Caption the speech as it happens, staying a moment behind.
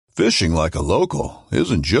Fishing like a local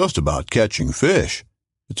isn't just about catching fish.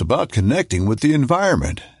 It's about connecting with the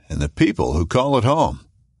environment and the people who call it home.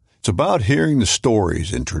 It's about hearing the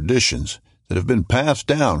stories and traditions that have been passed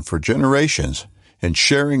down for generations and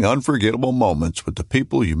sharing unforgettable moments with the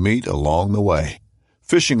people you meet along the way.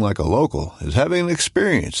 Fishing like a local is having an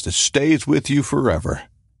experience that stays with you forever.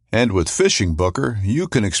 And with Fishing Booker, you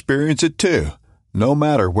can experience it too, no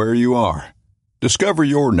matter where you are. Discover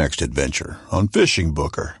your next adventure on Fishing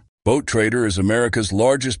Booker. Boat Trader is America's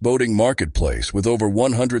largest boating marketplace with over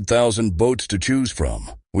 100,000 boats to choose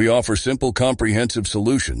from. We offer simple, comprehensive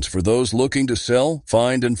solutions for those looking to sell,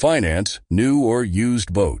 find, and finance new or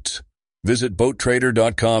used boats. Visit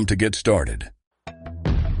BoatTrader.com to get started.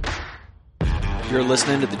 You're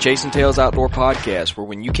listening to the Chasing Tails Outdoor Podcast, where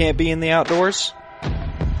when you can't be in the outdoors,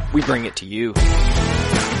 we bring it to you.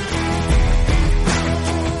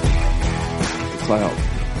 Cloud,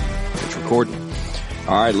 it's recording.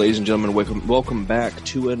 All right, ladies and gentlemen, welcome back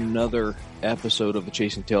to another episode of the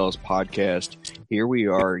Chasing Tails Podcast. Here we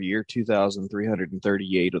are, year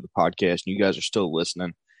 2338 of the podcast, and you guys are still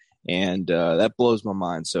listening, and that blows my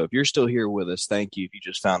mind. So if you're still here with us, thank you. If you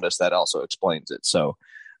just found us, that also explains it. So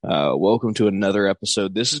welcome to another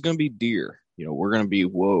episode. This is going to be deer. You know, we're going to be,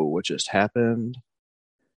 whoa, what just happened?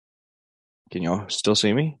 Can y'all still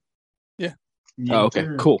see me? Yeah. Oh, okay,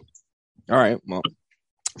 cool. All right, well,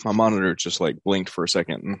 my monitor just like blinked for a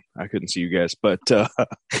second and I couldn't see you guys, but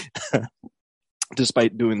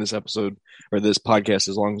despite doing this episode or this podcast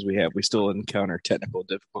as long as we have, we still encounter technical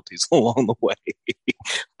difficulties along the way.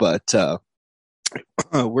 But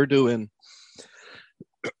we're doing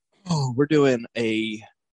a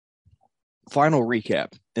final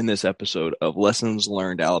recap in this episode of Lessons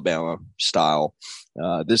Learned Alabama style.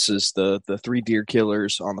 This is the three deer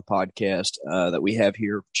killers on the podcast that we have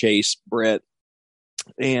here: Chase, Brett,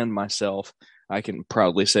 and myself. I can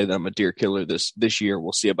proudly say that I'm a deer killer this year.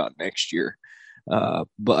 We'll see about next year.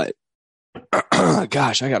 But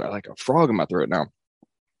gosh, I got like a frog in my throat now.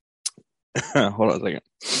 Hold on a second.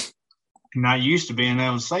 You're not used to being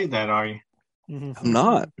able to say that, are you? I'm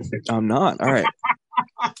not. All right.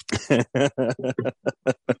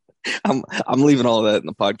 I'm leaving all that in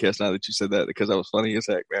the podcast now that you said that, because that was funny as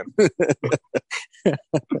heck, man.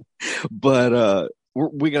 But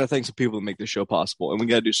we got to thank some people that make this show possible, and we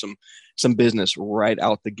got to do some business right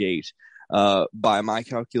out the gate. By my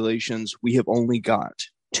calculations, we have only got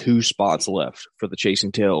 2 spots left for the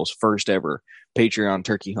Chasing Tails first ever Patreon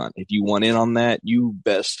turkey hunt. If you want in on that, you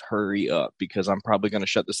best hurry up, because I'm probably going to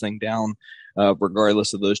shut this thing down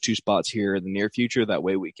regardless of those 2 spots here in the near future. That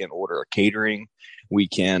way we can order a catering. We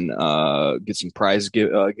can get some prize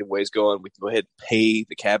giveaways going. We can go ahead and pay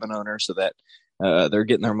the cabin owner so that they're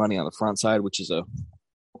getting their money on the front side, which is a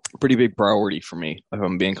pretty big priority for me, if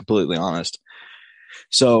I'm being completely honest.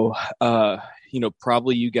 So,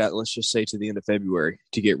 probably you got, let's just say, to the end of February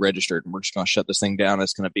to get registered, and we're just going to shut this thing down.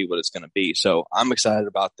 It's going to be what it's going to be. So I'm excited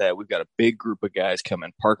about that. We've got a big group of guys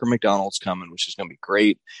coming. Parker McDonald's coming, which is going to be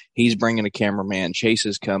great. He's bringing a cameraman. Chase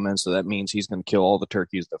is coming, so that means he's going to kill all the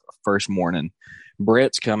turkeys the first morning.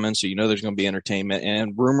 Brett's coming, so there's going to be entertainment.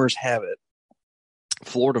 And rumors have it,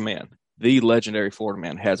 Florida Man, the legendary Florida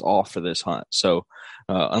Man, has off for this hunt. So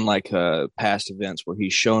unlike past events where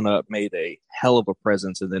he's shown up, made a hell of a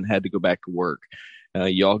presence, and then had to go back to work,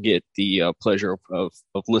 y'all get the pleasure of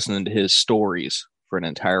listening to his stories for an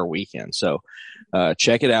entire weekend. So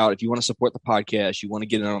check it out. If you want to support the podcast, you want to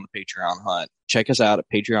get in on the Patreon hunt, check us out at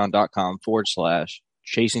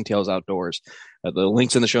patreon.com/Chasing Tails Outdoors. The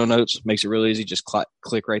link's in the show notes. Makes it really easy. Just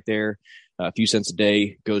click right there. A few cents a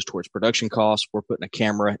day goes towards production costs. We're putting a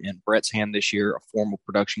camera in Brett's hand this year, a formal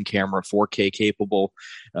production camera, 4K capable,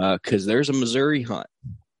 because there's a Missouri hunt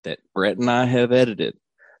that Brett and I have edited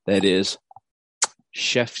that is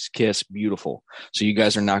chef's kiss beautiful. So you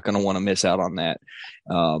guys are not going to want to miss out on that.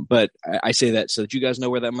 But I say that so that you guys know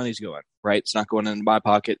where that money's going, right? It's not going into my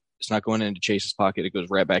pocket. It's not going into Chase's pocket. It goes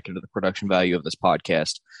right back into the production value of this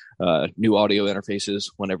podcast. New audio interfaces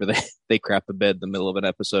whenever they crap the bed in the middle of an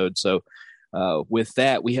episode. So with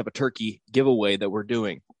that, we have a turkey giveaway that we're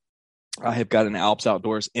doing. I have got an Alps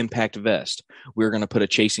Outdoors Impact Vest. We're going to put a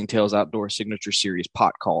Chasing Tails Outdoor Signature Series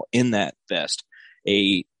pot call in that vest,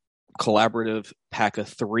 a collaborative pack of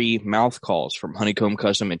 3 mouth calls from Honeycomb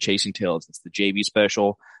Custom and Chasing Tails. It's the JV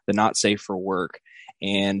Special, the Not Safe for Work,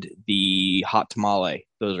 and the Hot Tamale.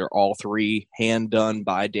 Those are all 3 hand done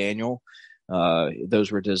by Daniel.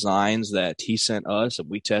 Those were designs that he sent us and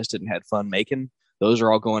we tested and had fun making. Those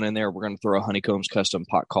are all going in there. We're going to throw a Honeycomb's Custom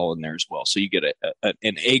pot call in there as well. So you get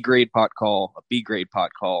an A-grade pot call, a B-grade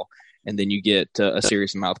pot call, and then you get a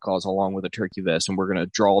series of mouth calls along with a turkey vest, and we're going to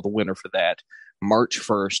draw the winner for that March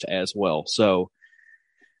 1st as well. So,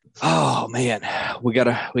 oh man, we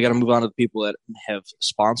gotta move on to the people that have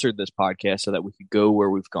sponsored this podcast so that we could go where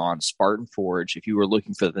we've gone. Spartan Forge. If you were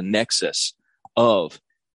looking for the nexus of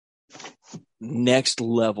next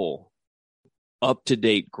level, up to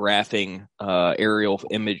date graphing, aerial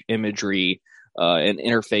imagery, an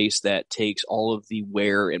interface that takes all of the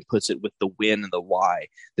where and puts it with the when and the why.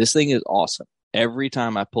 This thing is awesome. Every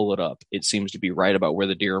time I pull it up, it seems to be right about where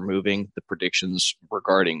the deer are moving. The predictions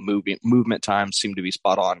regarding movement times seem to be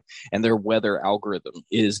spot on, and their weather algorithm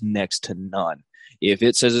is next to none. If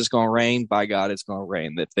it says it's going to rain, by God, it's going to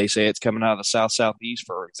rain. If they say it's coming out of the south-southeast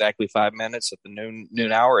for exactly 5 minutes at the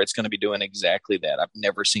noon hour, it's going to be doing exactly that. I've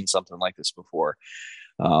never seen something like this before.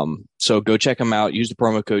 So go check them out. Use the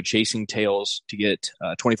promo code Chasing Tails to get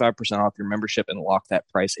 25% off your membership and lock that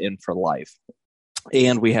price in for life.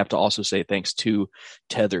 And we have to also say thanks to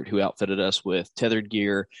Tethered, who outfitted us with Tethered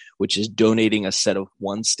gear, which is donating a set of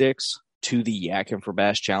one sticks to the Yakking for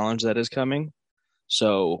Bass Challenge that is coming.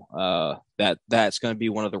 So that's going to be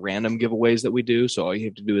one of the random giveaways that we do. So all you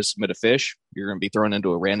have to do is submit a fish. You're going to be thrown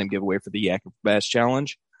into a random giveaway for the Yakking for Bass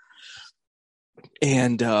Challenge.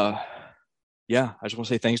 And yeah, I just want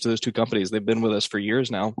to say thanks to those two companies. They've been with us for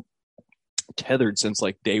years now, Tethered since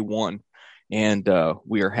like day one, and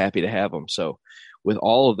we are happy to have them. So with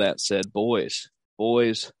all of that said, boys,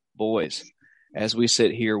 as we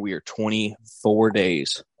sit here, we are 24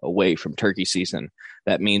 days away from turkey season.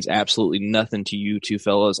 That means absolutely nothing to you two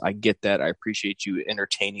fellas. I get that. I appreciate you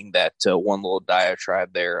entertaining that one little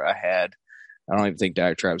diatribe there I had. I don't even think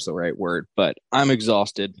diatribe is the right word, but I'm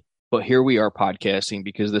exhausted. But here we are podcasting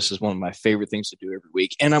because this is one of my favorite things to do every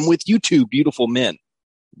week. And I'm with you two beautiful men.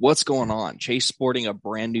 What's going on? Chase sporting a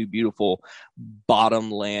brand new, beautiful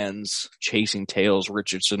Bottomlands Chasing Tails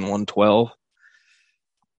Richardson 112.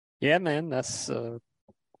 Yeah, man, that's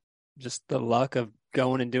just the luck of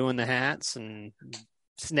going and doing the hats and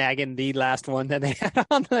snagging the last one that they had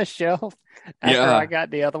on the shelf after I got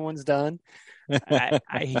the other ones done.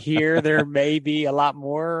 I hear there may be a lot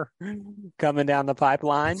more coming down the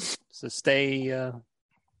pipeline, so stay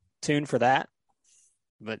tuned for that.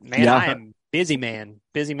 But man, I am busy man,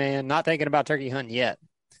 not thinking about turkey hunting yet.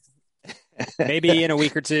 Maybe in a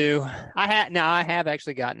week or two. I have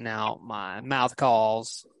actually gotten out my mouth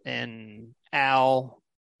calls and owl,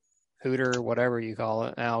 hooter, whatever you call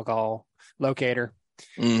it, owl call locator.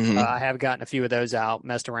 Mm-hmm. I have gotten a few of those out,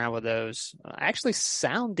 messed around with those. Actually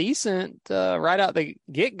sound decent right out the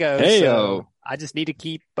get-go. Hey-o. So I just need to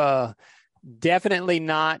keep definitely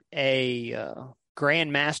not a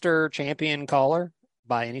grandmaster champion caller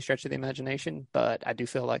by any stretch of the imagination, but I do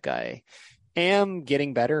feel like I am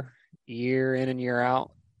getting better year in and year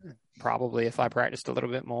out. Probably if I practiced a little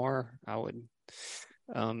bit more, I would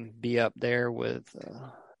be up there with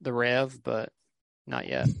the Rev, but not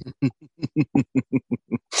yet.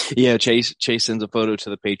 Yeah, Chase sends a photo to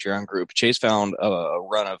the Patreon group. Chase found a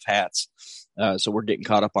run of hats. So we're getting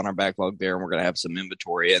caught up on our backlog there, and we're going to have some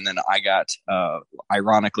inventory. And then I got,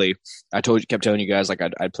 ironically, kept telling you guys, like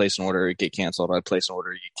I'd place an order, it'd get canceled. I'd place an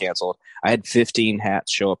order, it'd get canceled. I had 15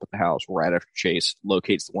 hats show up at the house right after Chase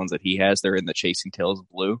locates the ones that he has. They're in the Chasing Tails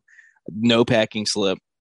blue. No packing slip.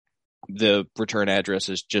 The return address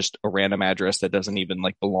is just a random address that doesn't even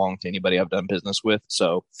like belong to anybody I've done business with.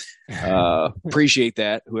 So appreciate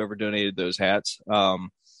that, whoever donated those hats.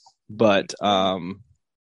 But I'm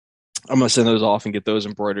going to send those off and get those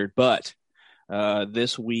embroidered. But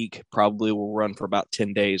this week probably will run for about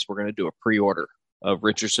 10 days. We're going to do a pre-order of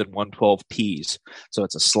Richardson 112 Ps. So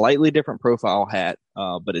it's a slightly different profile hat,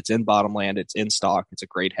 but it's in Bottomland. It's in stock. It's a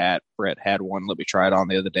great hat. Brett had one. Let me try it on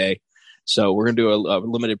the other day. So we're going to do a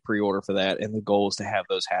limited pre-order for that. And the goal is to have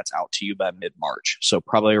those hats out to you by mid-March. So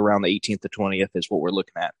probably around the 18th to 20th is what we're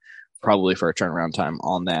looking at, probably for a turnaround time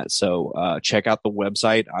on that. So check out the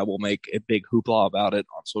website. I will make a big hoopla about it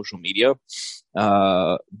on social media.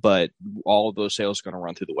 But all of those sales are going to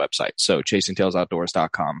run through the website. So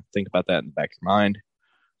chasingtailsoutdoors.com. Think about that in the back of your mind.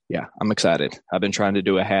 Yeah, I'm excited. I've been trying to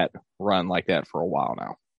do a hat run like that for a while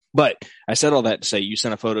now. But I said all that to say you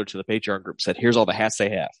sent a photo to the Patreon group, said, here's all the hats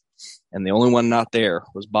they have. And the only one not there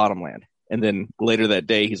was Bottomland. And then later that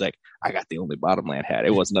day, he's like, I got the only Bottomland hat.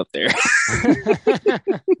 It wasn't up there. I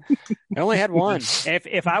only had one.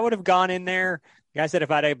 If I would have gone in there, like I said,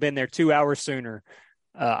 if I'd have been there 2 hours sooner,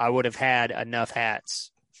 I would have had enough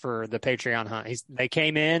hats for the Patreon hunt. They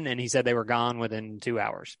came in and he said they were gone within 2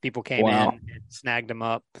 hours. People came in and snagged them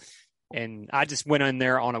up. And I just went in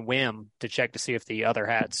there on a whim to check to see if the other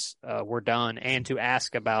hats were done and to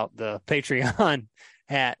ask about the Patreon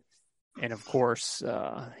hat. And of course,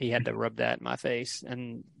 he had to rub that in my face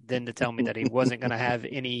and then to tell me that he wasn't going to have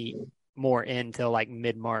any more until like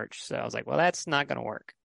mid-March. So I was like, well, that's not going to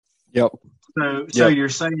work. Yep. So you're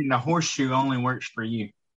saying the horseshoe only works for you?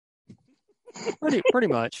 Pretty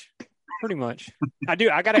much. I do.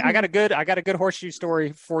 I got a good horseshoe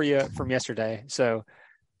story for you from yesterday. So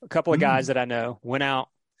a couple of guys that I know went out,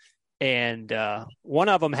 and one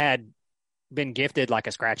of them had been gifted like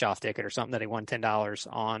a scratch off ticket or something that he won $10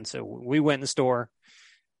 on. So we went in the store.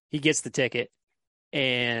 He gets the ticket,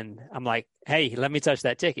 and I'm like, "Hey, let me touch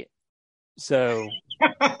that ticket." So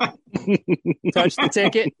touched the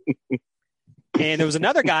ticket. And there was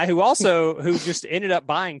another guy who just ended up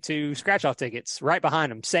buying 2 scratch off tickets right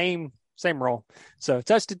behind him. Same roll. So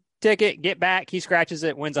touch the ticket, get back, he scratches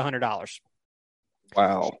it, wins $100.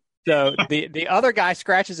 Wow. So the other guy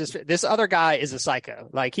scratches this other guy is a psycho.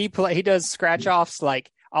 Like he does scratch offs, like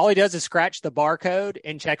all he does is scratch the barcode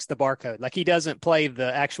and checks the barcode. Like he doesn't play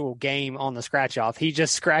the actual game on the scratch off. He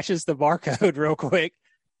just scratches the barcode real quick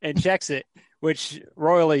and checks it, which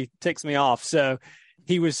royally ticks me off. So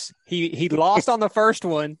he lost on the first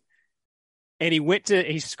one, and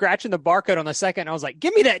he's scratching the barcode on the second. And I was like,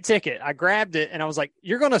 give me that ticket. I grabbed it, and I was like,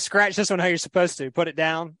 you're going to scratch this one how you're supposed to. Put it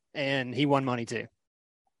down. And he won money too.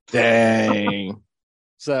 Dang.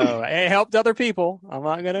 So it helped other people.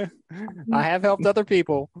 I have helped other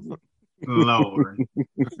people. Lord.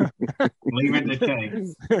 Leave it to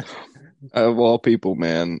Chase. Of all people,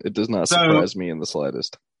 man, it does not surprise me in the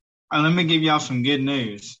slightest. Let me give y'all some good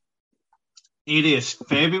news. It is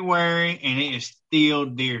February, and it is still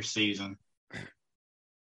deer season.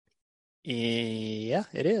 Yeah,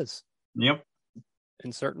 it is. Yep.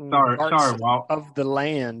 In certain sorry, parts Walt. of the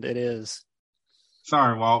land, it is.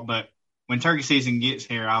 Sorry, Walt, but when turkey season gets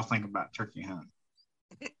here, I'll think about turkey hunting.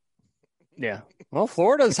 Yeah. Well,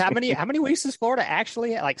 Florida's how many weeks is Florida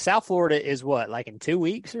actually? Like South Florida is what, like in 2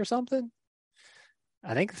 weeks or something?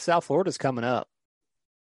 I think South Florida's coming up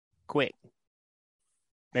quick.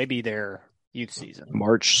 Maybe their youth season.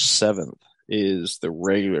 March 7th is the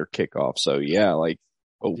regular kickoff. So yeah, like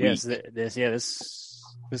a week. Yes,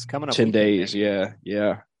 this coming up 10 days. Yeah.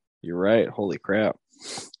 You're right. Holy crap.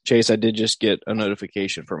 Chase, I did just get a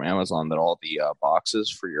notification from Amazon that all the boxes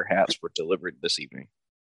for your hats were delivered this evening.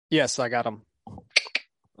 Yes, I got them.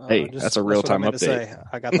 Hey, that's a real-time update.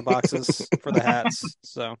 I got the boxes for the hats.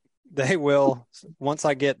 So they will, once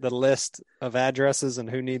I get the list of addresses and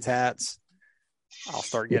who needs hats, I'll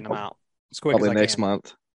start getting them out as quick Probably as I next can.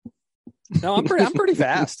 month. No, I'm pretty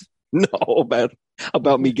fast. No,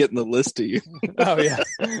 about me getting the list to you. Oh yeah,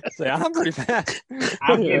 so I'm pretty fast.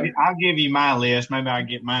 I'll give you my list. Maybe I'll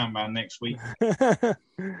get mine by next week.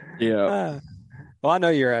 Yeah. Well, I know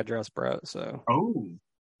your address, bro. So.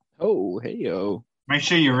 Oh, hey-o. Make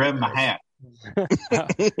sure you rub my hat.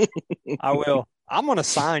 I will. I'm going to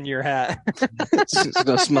sign your hat. It's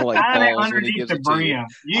going to smell like sign balls it when he underneath gives the it to you. brim.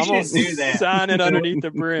 You should do that. Sign it underneath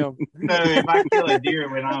the brim. So if I kill a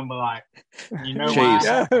deer with, I'm like, you know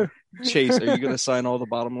Chase. why? Chase, are you going to sign all the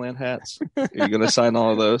Bottomland hats? Are you going to sign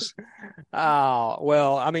all of those? Oh,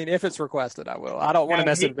 well, I mean, if it's requested, I will. I don't want to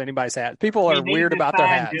mess with anybody's hats. People are weird about their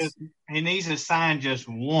hats. He needs to sign just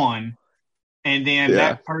one, and then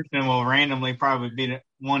that person will randomly probably be the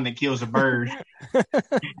one that kills a bird.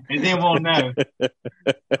 And then we'll know.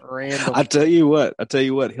 Random. I tell you what,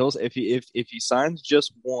 he'll if he signs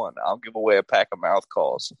just one, I'll give away a pack of mouth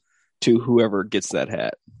calls to whoever gets that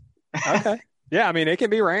hat. Okay. Yeah, I mean, it can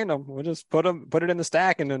be random. We'll just put it in the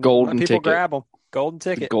stack and then golden let people ticket. grab them. Golden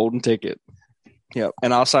ticket. The golden ticket. Yep.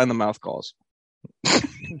 And I'll sign the mouth calls.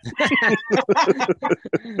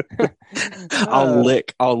 I'll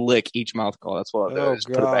lick each mouth call. That's what I'll do. Just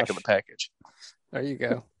put it back in the package. There you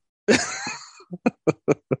go.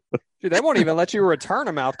 Dude, they won't even let you return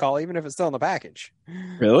a mouth call even if it's still in the package.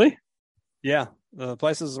 Really? Yeah. The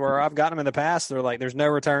places where I've gotten them in the past, they're like, there's no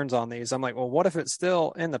returns on these. I'm like, well, what if it's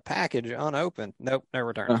still in the package unopened? Nope, no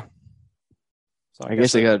returns. So I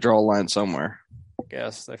guess they got to draw a line somewhere. I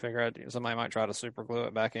guess they figure out somebody might try to super glue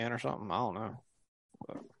it back in or something. I don't know.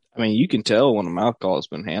 But, I mean, you can tell when a mouth call has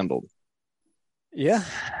been handled. Yeah,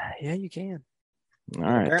 you can. All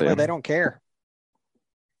right. Apparently, then. they don't care.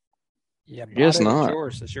 Yeah, guess not.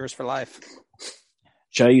 It's yours for life.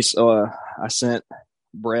 Chase, I sent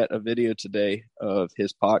Brett a video today of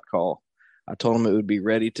his pot call. I told him it would be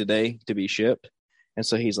ready today to be shipped. And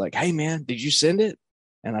so he's like, hey man, did you send it?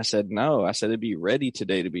 And I said, no, I said it'd be ready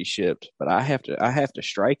today to be shipped, but I have to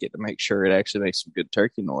strike it to make sure it actually makes some good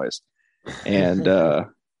turkey noise. And,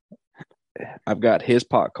 I've got his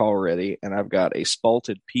pot call ready and I've got a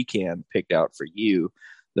spalted pecan picked out for you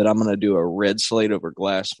that I'm going to do a red slate over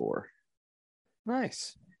glass for.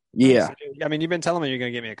 Nice. Yeah. Nice. I mean, you've been telling me you're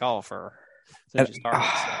going to give me a call for since you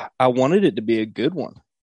started. I wanted it to be a good one.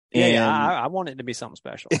 Yeah, I want it to be something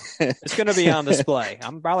special. It's going to be on display.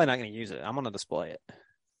 I'm probably not going to use it. I'm going to display it.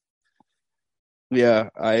 Yeah,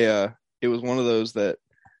 it was one of those that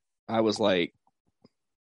I was like,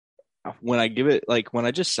 when I give it, like when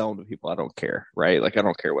I just sell them to people, I don't care, right? Like I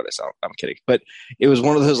don't care what I sell. I'm kidding, but it was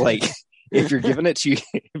one of those like, if you're giving it to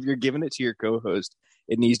your co-host,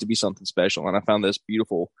 it needs to be something special. And I found this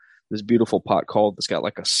beautiful pot called that's got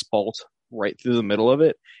like a spalt right through the middle of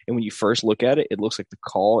it. And when you first look at it, it looks like the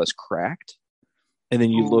caul is cracked. And then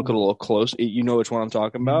you look a little close, you know which one I'm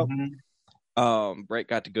talking about. Mm-hmm. Brett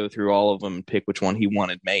got to go through all of them and pick which one he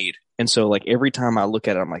wanted made. And so like every time I look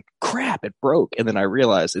at it, I'm like, crap, it broke. And then I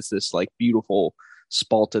realize it's this like beautiful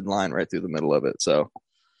spalted line right through the middle of it. So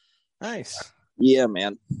nice. Yeah,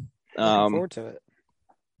 man. Looking forward to it.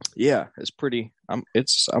 Yeah, it's pretty. I'm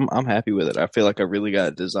happy with it. I feel like I really got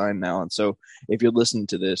it designed now. And so if you're listening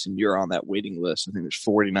to this and you're on that waiting list, I think there's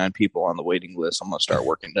 49 people on the waiting list. I'm gonna start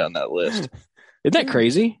working down that list. Isn't that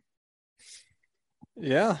crazy?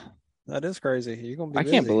 Yeah, that is crazy. You're gonna be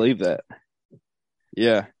busy. Can't believe that.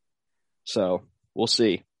 Yeah. So we'll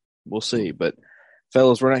see. But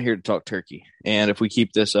fellas, we're not here to talk turkey. And if we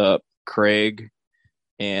keep this up, Craig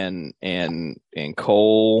and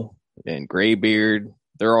Cole and Graybeard,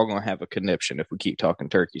 they're all going to have a conniption if we keep talking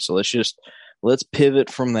turkey. So let's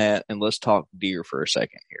pivot from that and let's talk deer for a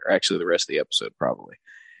second here. Actually, the rest of the episode probably.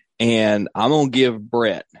 And I'm going to give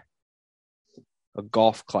Brett a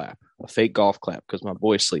golf clap, a fake golf clap, because my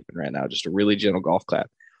boy's sleeping right now. Just a really gentle golf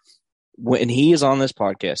clap. When he is on this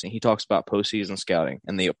podcast and he talks about postseason scouting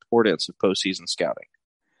and the importance of postseason scouting,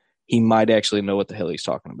 he might actually know what the hell he's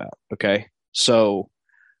talking about. Okay. So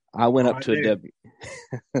I went up to a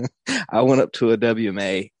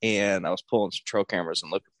WMA and I was pulling some trail cameras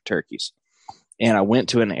and looking for turkeys. And I went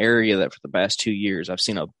to an area that for the past 2 years, I've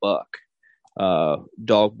seen a buck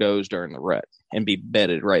dog doze during the rut and be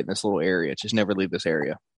bedded right in this little area. Just never leave this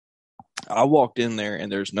area. I walked in there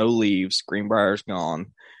and there's no leaves. Greenbrier's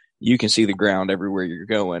gone. You can see the ground everywhere you're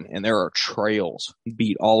going. And there are trails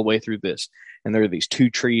beat all the way through this. And there are these 2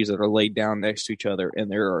 trees that are laid down next to each other.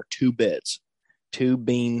 And there are 2 beds. 2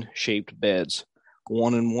 bean-shaped beds,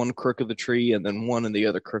 one in one crook of the tree and then one in the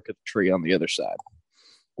other crook of the tree on the other side.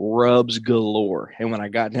 Rubs galore. And when I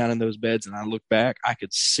got down in those beds and I looked back, I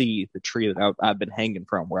could see the tree that I've been hanging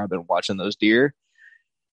from where I've been watching those deer.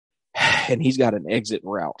 And he's got an exit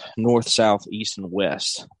route, north, south, east, and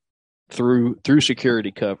west, through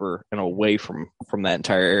security cover and away from that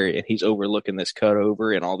entire area. And he's overlooking this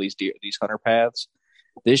cutover and all these hunter paths.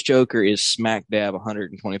 This joker is smack dab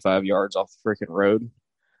 125 yards off the freaking road,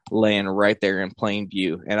 laying right there in plain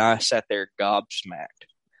view. And I sat there gobsmacked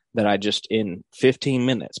that I just, in 15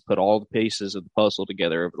 minutes, put all the pieces of the puzzle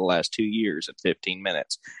together over the last 2 years in 15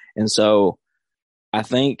 minutes. And so I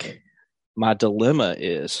think my dilemma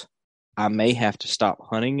is I may have to stop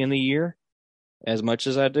hunting in a year as much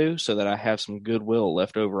as I do so that I have some goodwill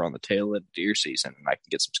left over on the tail end of deer season and I can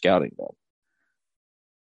get some scouting done.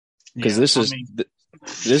 Because this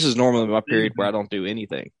is normally my period where I don't do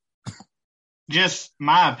anything. Just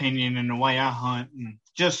my opinion and the way I hunt and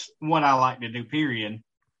just what I like to do, period.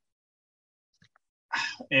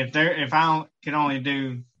 If I could only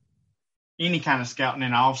do any kind of scouting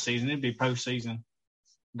in the off season, it'd be postseason.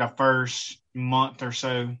 The first month or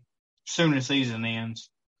so, soon as season ends,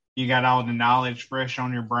 you got all the knowledge fresh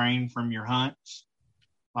on your brain from your hunts.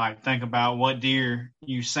 Like think about what deer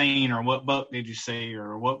you seen or what buck did you see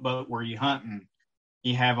or what buck were you hunting.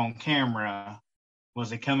 You have on camera,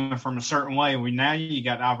 was it coming from a certain way? Now you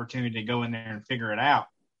got the opportunity to go in there and figure it out.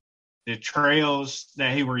 The trails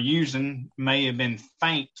that he were using may have been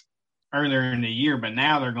faint earlier in the year, but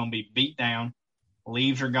now they're going to be beat down.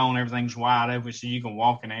 Leaves are gone, everything's wide open, so you can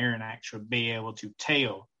walk in the air and actually be able to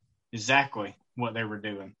tell exactly what they were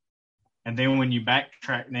doing. And then when you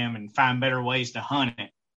backtrack them and find better ways to hunt it,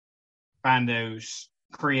 find those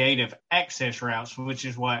creative access routes, which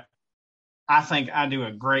is what I think I do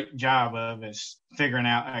a great job of, is figuring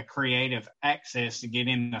out a creative access to get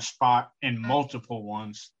in a spot in multiple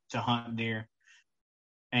ones to hunt deer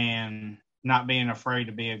and not being afraid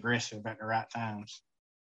to be aggressive at the right times.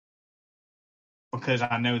 Because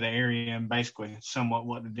I know the area and basically somewhat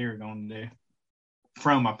what the deer are going to do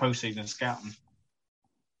from my postseason scouting.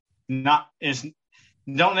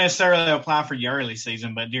 Don't necessarily apply for your early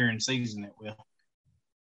season, but during season it will.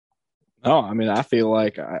 No, I mean, I feel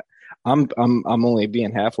like I'm only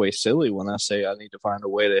being halfway silly when I say I need to find a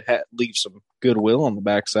way to leave some goodwill on the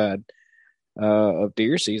backside of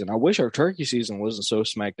deer season. I wish our turkey season wasn't so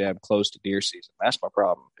smack dab close to deer season. That's my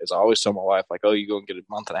problem. Is I always tell my wife, like, oh, you're going to get a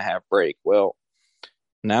month and a half break. Well,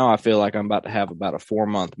 Now I feel like I'm about to have about a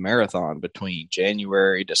 4-month marathon between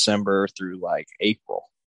January, December through like April.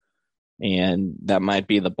 And that might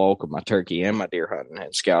be the bulk of my turkey and my deer hunting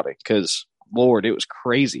and scouting because, Lord, it was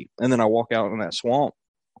crazy. And then I walk out in that swamp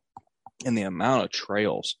and the amount of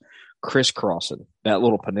trails crisscrossing that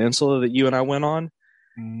little peninsula that you and I went on,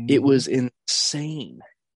 it was insane.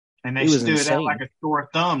 And they stood out like a sore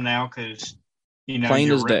thumb now because,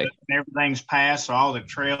 plain as day. Everything's passed, so all the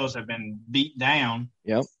trails have been beat down.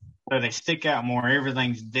 Yep. So they stick out more.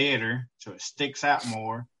 Everything's deader, so it sticks out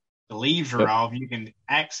more. The leaves are off. You can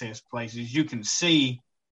access places. You can see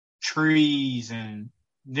trees and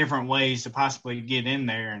different ways to possibly get in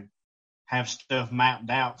there and have stuff mapped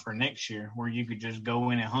out for next year where you could just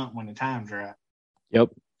go in and hunt when the time's right.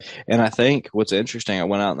 Yep. And I think what's interesting, I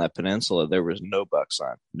went out in that peninsula, there was no buck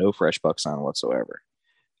sign, no fresh buck sign whatsoever.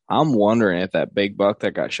 I'm wondering if that big buck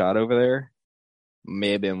that got shot over there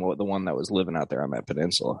may have been the one that was living out there on that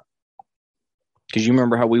peninsula. Because you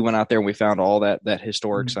remember how we went out there and we found all that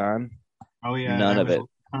historic sign? Oh, yeah. None of it.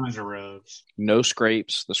 Tons of rubs. No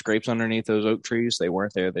scrapes. The scrapes underneath those oak trees, they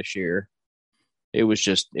weren't there this year. It was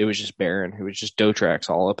just barren. It was just doe tracks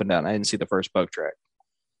all up and down. I didn't see the first buck track.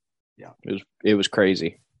 Yeah. It was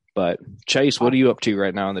crazy. But Chase, what are you up to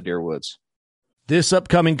right now in the deer woods? This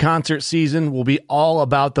upcoming concert season will be all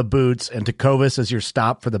about the boots, and Tecovas is your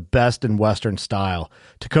stop for the best in Western style.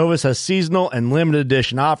 Tecovas has seasonal and limited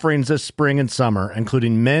edition offerings this spring and summer,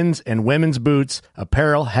 including men's and women's boots,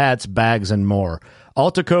 apparel, hats, bags, and more.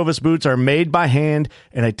 All Tecovas boots are made by hand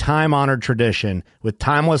in a time-honored tradition with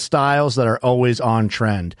timeless styles that are always on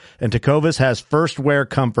trend. And Tecovas has first wear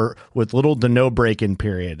comfort with little to no break-in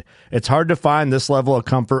period. It's hard to find this level of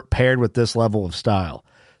comfort paired with this level of style.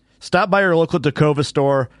 Stop by your local Tecovas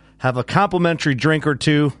store, have a complimentary drink or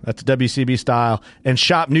two, that's WCB style, and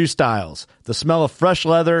shop new styles. The smell of fresh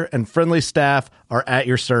leather and friendly staff are at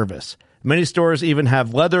your service. Many stores even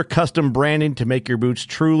have leather custom branding to make your boots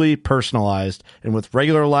truly personalized. And with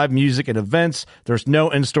regular live music and events, there's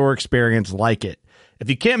no in-store experience like it.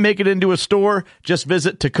 If you can't make it into a store, just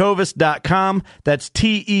visit tecovas.com. That's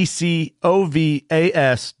TECOVAS.com.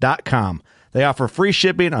 They offer free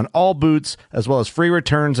shipping on all boots, as well as free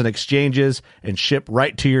returns and exchanges, and ship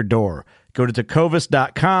right to your door. Go to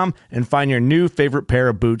tecovas.com and find your new favorite pair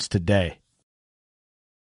of boots today.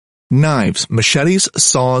 Knives, machetes,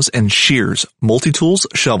 saws, and shears, multi-tools,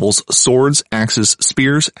 shovels, swords, axes,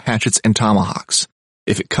 spears, hatchets, and tomahawks.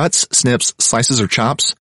 If it cuts, snips, slices, or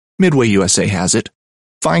chops, Midway USA has it.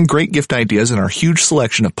 Find great gift ideas in our huge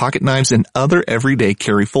selection of pocket knives and other everyday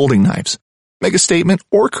carry folding knives. Make a statement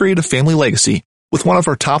or create a family legacy with one of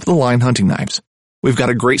our top-of-the-line hunting knives. We've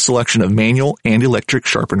got a great selection of manual and electric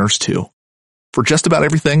sharpeners, too. For just about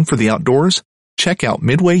everything for the outdoors, check out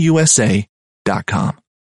MidwayUSA.com.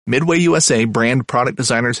 Midway USA brand product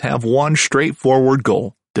designers have one straightforward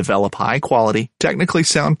goal: develop high-quality, technically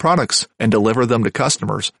sound products and deliver them to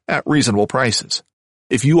customers at reasonable prices.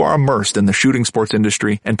 If you are immersed in the shooting sports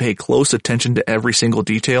industry and pay close attention to every single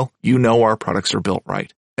detail, you know our products are built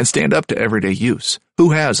right and stand up to everyday use.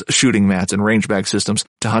 Who has shooting mats and range bag systems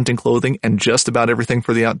to hunting clothing and just about everything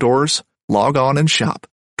for the outdoors? Log on and shop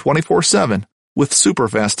 24/7 with super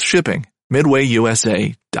fast shipping.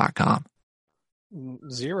 MidwayUSA.com.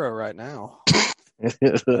 0 right now.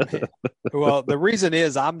 Well, the reason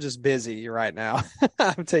is I'm just busy right now.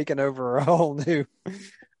 I'm taking over a whole new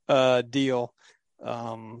deal.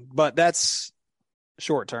 But that's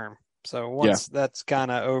short term. So once that's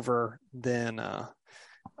kind of over, then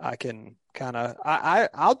I can kind of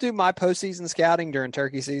I'll do my postseason scouting during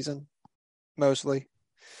turkey season mostly.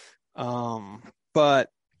 But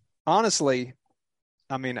honestly,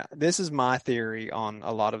 I mean, this is my theory on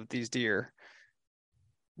a lot of these deer.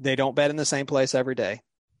 They don't bed in the same place every day.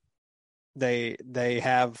 They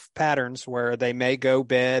have patterns where they may go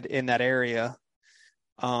bed in that area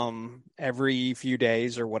every few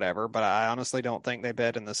days or whatever, but I honestly don't think they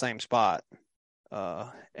bed in the same spot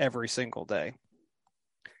every single day.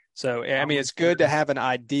 So, I mean, it's good to have an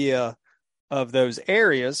idea of those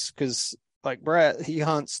areas because, like Brett, he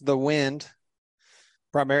hunts the wind.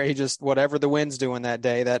 Primarily, he just whatever the wind's doing that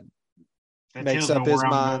day, that makes up his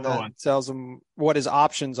mind. That tells him what his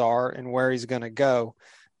options are and where he's going to go.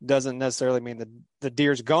 Doesn't necessarily mean that the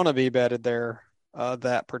deer's going to be bedded there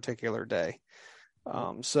that particular day.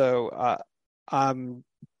 So I'm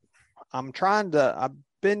trying to. I've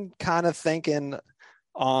been kind of thinking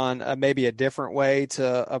on maybe a different way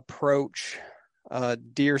to approach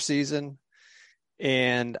deer season,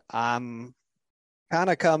 and I'm kind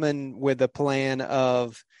of coming with a plan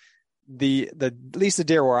of the at least the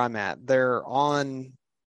deer where I'm at. They're on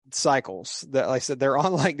cycles that, like I said, they're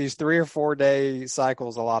on like these 3 or 4 day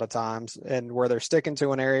cycles a lot of times, and where they're sticking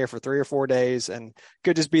to an area for 3 or 4 days, and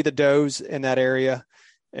could just be the does in that area,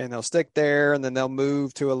 and they'll stick there and then they'll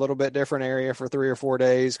move to a little bit different area for 3 or 4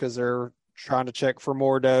 days because they're trying to check for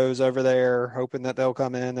more does over there, hoping that they'll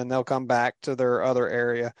come in, and they'll come back to their other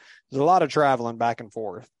area. There's a lot of traveling back and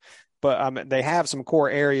forth, but they have some core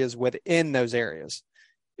areas within those areas.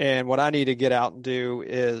 And what I need to get out and do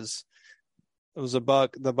is, it was the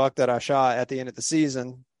buck that I shot at the end of the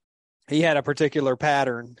season. He had a particular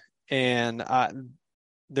pattern, and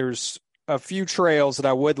there's a few trails that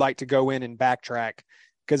I would like to go in and backtrack,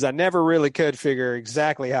 because I never really could figure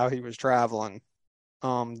exactly how he was traveling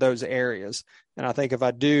those areas. And I think if I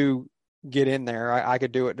do get in there, I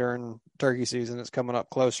could do it during turkey season. It's coming up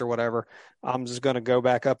close or whatever. I'm just going to go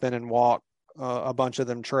back up in and walk a bunch of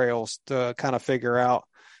them trails to kind of figure out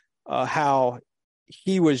how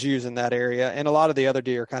he was using that area. And a lot of the other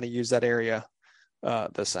deer kind of use that area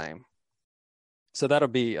the same. So that'll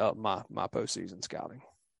be my postseason scouting.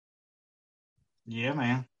 Yeah,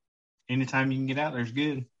 man. Anytime you can get out there is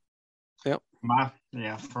good. Yep.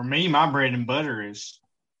 For me, my bread and butter is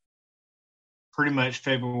pretty much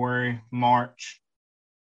February, March.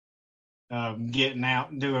 Getting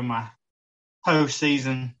out and doing my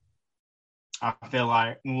postseason. I feel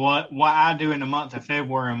like what I do in the month of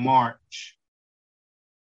February and March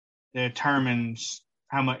determines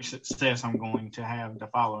how much success I'm going to have the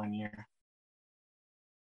following year.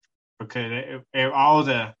 Because all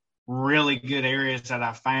the really good areas that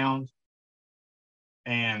I found,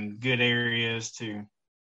 and good areas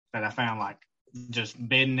that I found, like just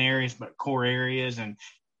bedding areas, but core areas, and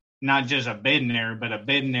not just a bedding area, but a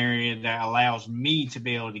bedding area that allows me to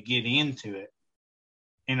be able to get into it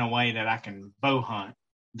in a way that I can bow hunt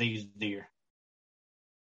these deer.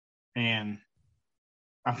 And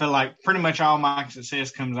I feel like pretty much all my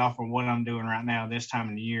success comes off of what I'm doing right now this time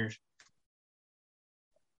of the year.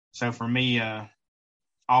 So for me,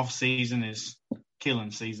 off season is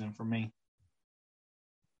killing season for me.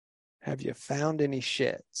 Have you found any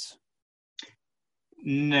sheds?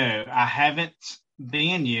 No, I haven't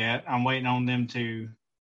been yet. I'm waiting on them to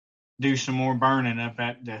do some more burning up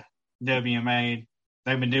at the WMA.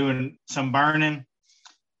 They've been doing some burning,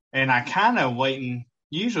 and I kind of waiting.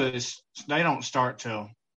 Usually they don't start till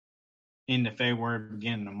end of February,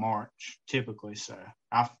 beginning of March, typically. So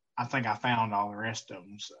I think I found all the rest of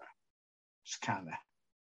them. So just kind of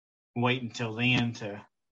waiting till then to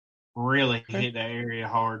really hit that area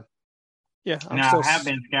hard. Yeah. I have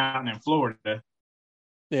been scouting in Florida.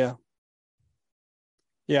 Yeah.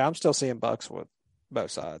 Yeah, I'm still seeing bucks with both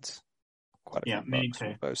sides. Quite a few me bucks too.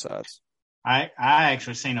 with both sides. I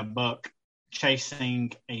actually seen a buck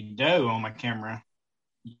chasing a doe on my camera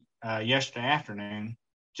yesterday afternoon,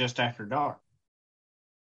 just after dark.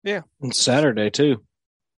 Yeah. And Saturday too.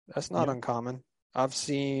 That's not uncommon. I've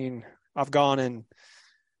gone in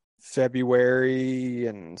February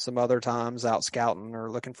and some other times out scouting or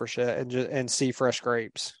looking for shit and see fresh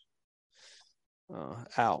grapes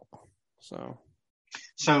out. So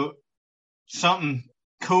something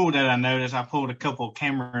cool that I noticed, I pulled a couple of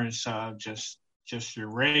cameras, just your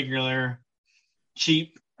regular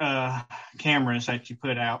cheap cameras that you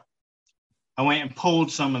put out. I went and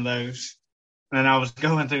pulled some of those, and I was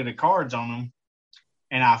going through the cards on them,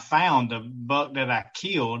 and I found a buck that I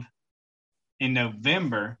killed in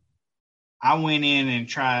November. I went in and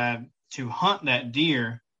tried to hunt that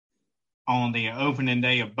deer on the opening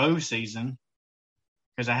day of bow season,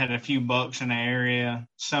 because I had a few bucks in the area,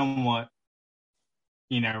 somewhat,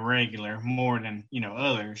 regular, more than,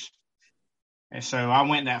 others. And so I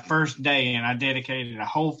went that first day, and I dedicated a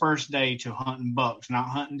whole first day to hunting bucks, not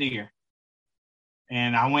hunting deer.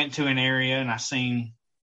 And I went to an area, and I seen,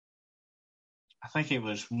 I think it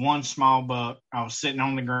was one small buck. I was sitting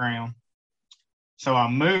on the ground. So I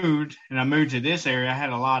moved to this area. I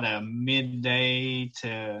had a lot of midday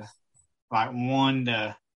to like 1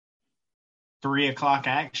 to 3 o'clock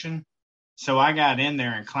action. So I got in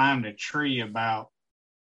there and climbed a tree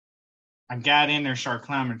started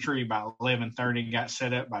climbing a tree about 11:30, got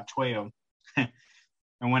set up by 12.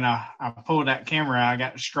 And when I pulled that camera, I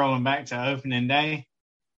got scrolling back to opening day,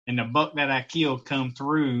 and the buck that I killed come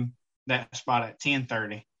through that spot at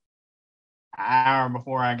 10:30, an hour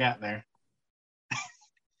before I got there.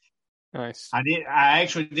 Nice. I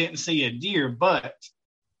actually didn't see a deer, but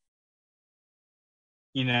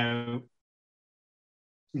going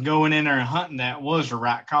in there and hunting that was the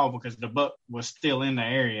right call, because the buck was still in the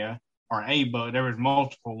area, or a buck. There was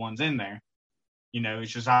multiple ones in there.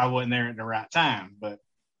 It's just I wasn't there at the right time. But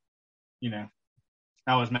it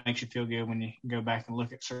always makes you feel good when you go back and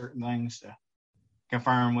look at certain things to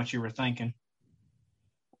confirm what you were thinking.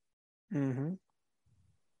 Mm-hmm.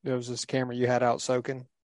 It was this camera you had out soaking?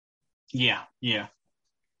 Yeah.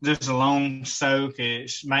 Just a long soak.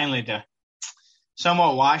 It's mainly to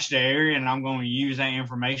somewhat watch the area, and I'm going to use that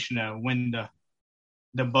information to when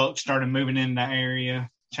the bucks started moving in the area,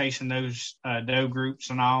 chasing those doe groups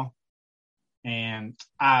and all. And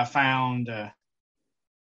I found a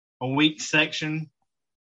week section,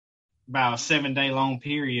 about a 7-day long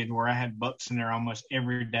period, where I had bucks in there almost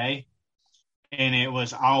every day, and it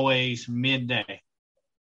was always midday.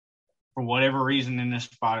 For whatever reason in this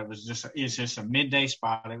spot, it's just a midday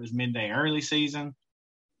spot. It was midday early season.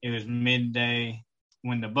 It was midday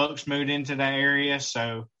when the bucks moved into that area.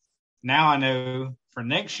 So now I know for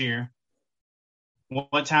next year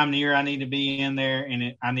what time of the year I need to be in there,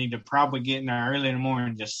 and I need to probably get in there early in the morning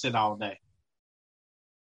and just sit all day,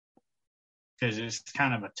 because it's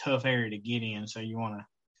kind of a tough area to get in. So you want to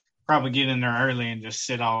probably get in there early and just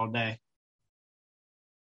sit all day.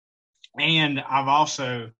 And I've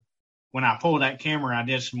also, when I pulled that camera, I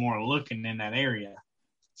did some more looking in that area.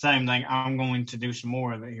 Same thing, I'm going to do some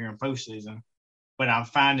more of it here in postseason. But I'm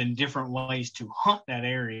finding different ways to hunt that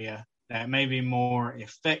area that may be more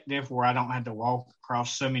effective, where I don't have to walk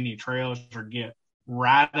across so many trails or get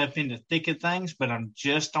right up in the thick of things, but I'm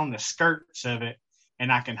just on the skirts of it,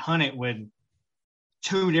 and I can hunt it with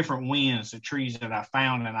 2 different winds, the trees that I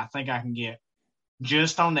found, and I think I can get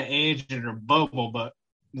just on the edge of their bubble, but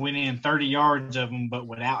within 30 yards of them, but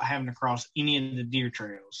without having to cross any of the deer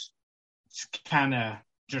trails. It's kind of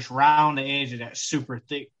just right on the edge of that super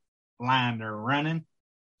thick line they're running.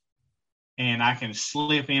 And I can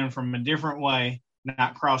slip in from a different way,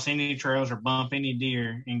 not cross any trails or bump any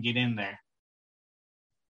deer, and get in there.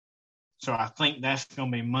 So I think that's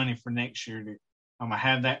going to be money for next year. I'm going to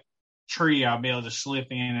have that tree I'll be able to slip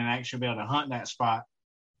in and actually be able to hunt that spot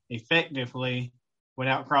effectively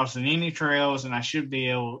without crossing any trails. And I should be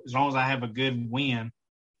able, as long as I have a good wind,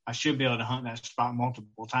 I should be able to hunt that spot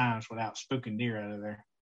multiple times without spooking deer out of there.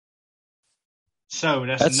 So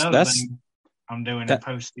that's another thing I'm doing in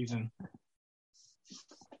postseason.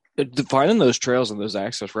 Finding those trails and those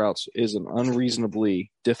access routes is an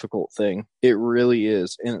unreasonably difficult thing. It really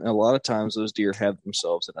is. And a lot of times those deer have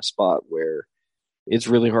themselves in a spot where it's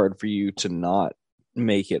really hard for you to not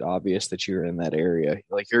make it obvious that you're in that area.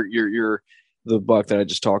 Like you're the buck that I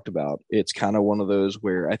just talked about. It's kind of one of those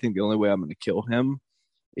where I think the only way I'm going to kill him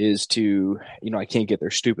is to, I can't get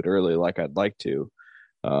there stupid early like I'd like to.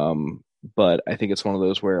 But I think it's one of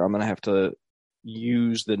those where I'm going to have to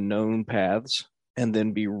use the known paths and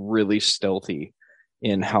then be really stealthy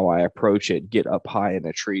in how I approach it, get up high in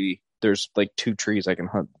a tree. There's like 2 trees I can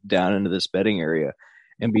hunt down into this bedding area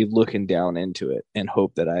and be looking down into it and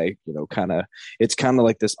hope that I, it's kind of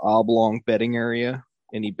like this oblong bedding area.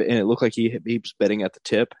 And it looked like he was bedding at the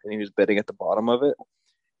tip and he was bedding at the bottom of it.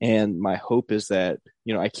 And my hope is that,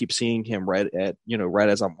 I keep seeing him right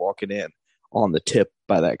as I'm walking in on the tip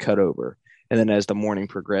by that cutover. And then as the morning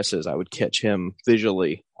progresses, I would catch him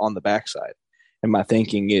visually on the backside. And my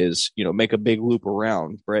thinking is, make a big loop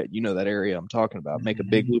around, Brett, that area I'm talking about, make a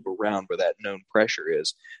big loop around where that known pressure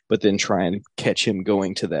is, but then try and catch him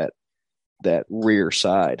going to that rear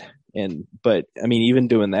side. But I mean, even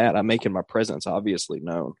doing that, I'm making my presence obviously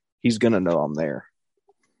known. He's going to know I'm there.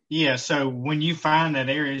 Yeah. So when you find that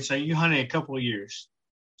area, so you hunted a couple of years,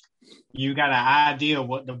 you got an idea of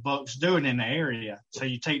what the buck's doing in the area. So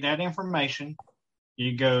you take that information,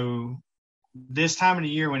 you go, this time of the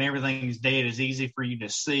year when everything's dead, is easy for you to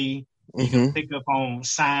see. You can pick up on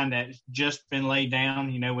sign that's just been laid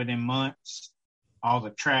down, within months, all the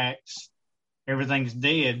tracks, everything's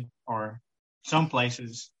dead, or some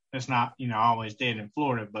places it's not, always dead in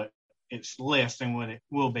Florida, but it's less than what it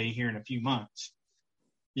will be here in a few months.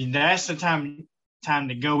 That's the time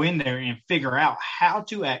to go in there and figure out how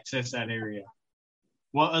to access that area.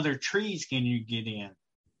 What other trees can you get in?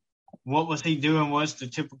 What was he doing? What's the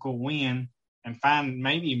typical wind? And find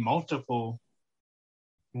maybe multiple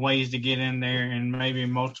ways to get in there and maybe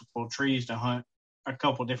multiple trees to hunt a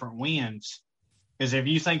couple different winds. Because if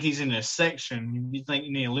you think he's in a section, you think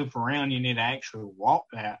you need to loop around, you need to actually walk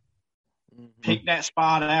that. Pick that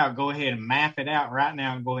spot out, go ahead and map it out right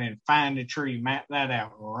now, and go ahead and find a tree, map that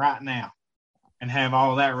out right now, and have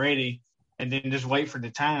all that ready, and then just wait for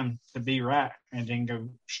the time to be right, and then go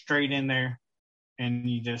straight in there, and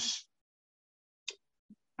you just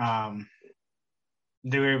do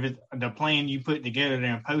the plan you put together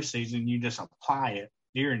there in postseason. You just apply it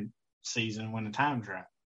during season when the time's right,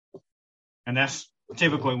 and that's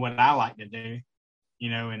typically what I like to do.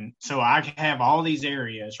 And so I have all these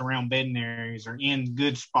areas around bedding areas or in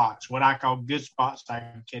good spots, what I call good spots I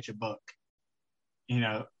can catch a buck.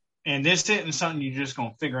 and this isn't something you're just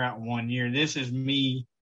going to figure out in 1 year. This is me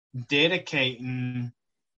dedicating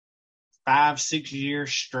 5-6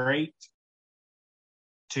 years straight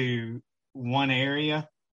to one area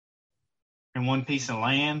and one piece of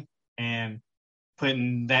land, and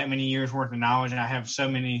putting that many years worth of knowledge. And I have so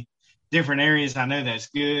many different areas I know that's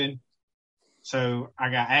good. So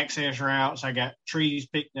I got access routes. I got trees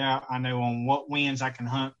picked out. I know on what winds I can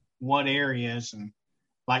hunt what areas. And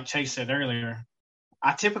like Chase said earlier,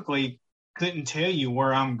 I typically couldn't tell you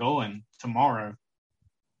where I'm going tomorrow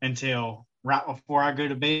until right before I go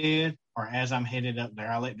to bed or as I'm headed up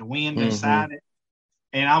there. I let the wind decide it.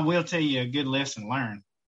 And I will tell you a good lesson learned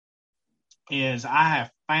is I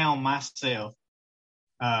have found myself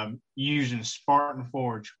using Spartan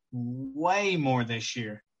Forge way more this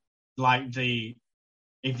year. Like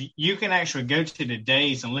if you can actually go to the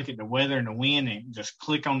days and look at the weather and the wind and just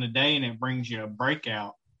click on the day, and it brings you a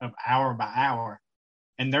breakout of hour by hour.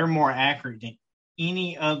 And they're more accurate than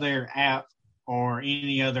any other app or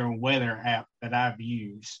any other weather app that I've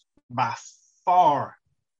used by far.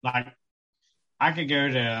 Like I could go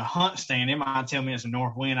to a hunt stand. It might tell me it's a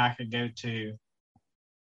north wind. I could go to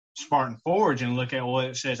Spartan Forge and look at what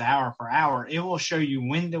it says hour for hour. It will show you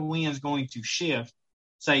when the wind's going to shift.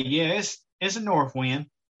 Say, yeah, it's a north wind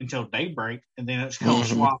until daybreak, and then it's going to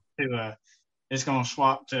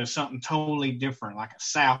swap to something totally different, like a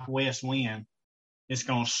southwest wind. It's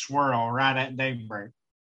going to swirl right at daybreak.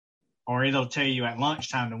 Or it'll tell you at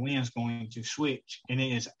lunchtime the wind's going to switch, and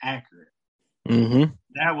it is accurate. Mm-hmm.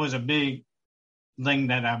 That was a big thing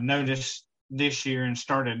that I've noticed this year, and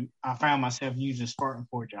I found myself using Spartan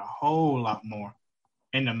Forge a whole lot more.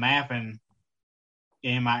 And the mapping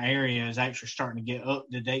in my area is actually starting to get up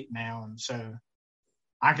to date now. And so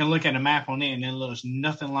I can look at a map on it and it looks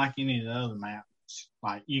nothing like any of the other maps.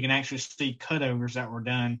 Like you can actually see cutovers that were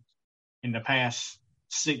done in the past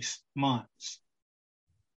 6 months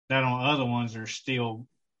that on other ones are still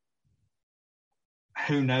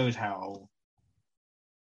who knows how old.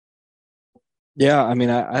 Yeah, I mean,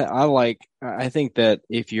 I think that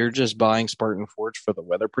if you're just buying Spartan Forge for the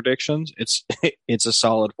weather predictions, it's a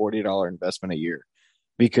solid $40 investment a year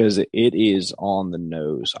because it is on the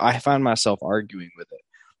nose. I find myself arguing with it.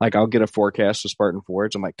 Like I'll get a forecast of Spartan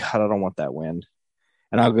Forge. I'm like, God, I don't want that wind.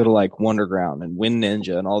 And I'll go to like Wonderground and Wind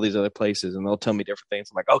Ninja and all these other places, and they'll tell me different things.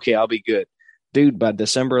 I'm like, okay, I'll be good. Dude, by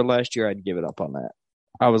December of last year, I'd give it up on that.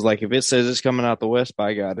 I was like, if it says it's coming out the west,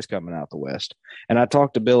 by God, it's coming out the west. And I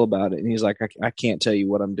talked to Bill about it, and he's like, I can't tell you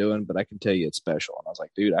what I'm doing, but I can tell you it's special. And I was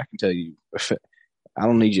like, dude, I can tell you. I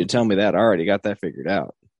don't need you to tell me that. I already got that figured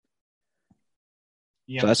out.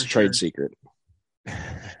 Yeah, so that's a trade secret.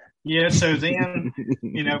 Yeah, so then,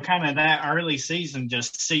 kind of that early season,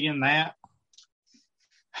 just seeing that,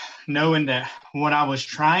 knowing that what I was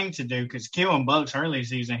trying to do, because killing bucks early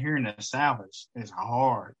season here in the South is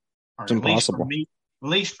hard. It's impossible. At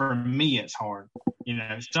least for me, it's hard.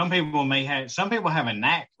 Some people have a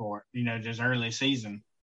knack for it, just early season.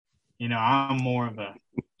 I'm more of a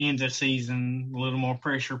end of season, a little more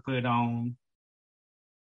pressure put on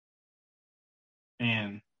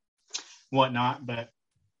and whatnot. But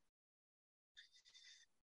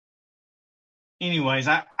anyways,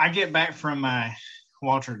 I get back from my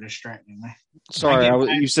Walter distracting me. Sorry,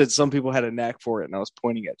 you said some people had a knack for it, and I was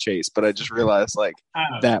pointing at Chase, but I just realized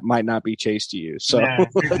that might not be Chase to you. So yeah,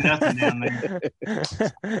 there's nothing down there.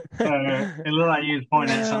 It looked like you was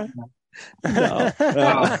pointing at something.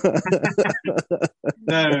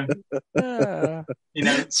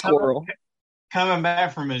 No. Squirrel coming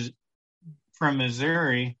back from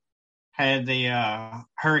Missouri, had the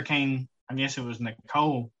hurricane. I guess it was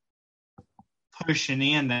Nicole pushing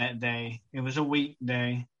in that day. It was a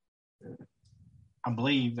weekday. I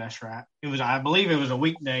believe that's right. I believe it was a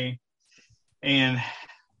weekday, and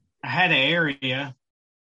I had an area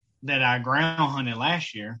that I ground hunted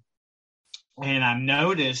last year, and I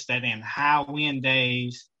noticed that in high wind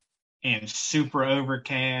days and super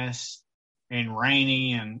overcast and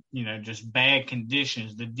rainy and just bad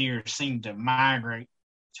conditions, the deer seemed to migrate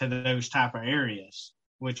to those type of areas,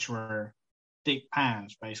 which were thick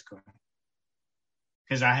pines basically.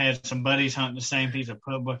 Because I had some buddies hunting the same piece of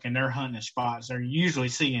public, and they're hunting spots. They're usually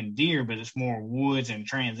seeing deer, but it's more woods and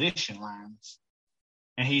transition lines.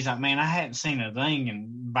 And he's like, man, I hadn't seen a thing.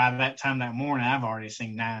 And by that time that morning, I've already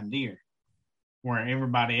seen 9 deer. Where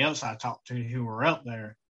everybody else I talked to who were up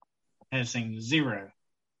there had seen 0.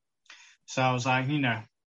 So I was like,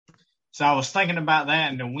 so I was thinking about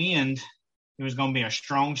that, and the wind, it was going to be a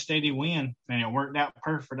strong, steady wind. And it worked out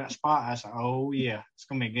perfect for that spot. I said, oh, yeah, it's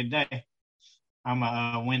going to be a good day. I'm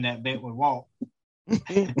going to win that bet with Walt.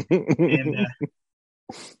 And,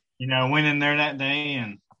 went in there that day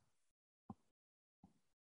and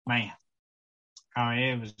man,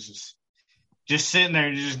 it was just sitting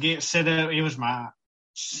there, just get set up. It was my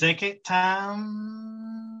second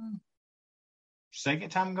time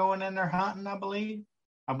going in there hunting, I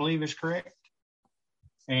believe is correct.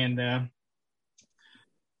 And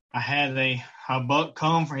I had a buck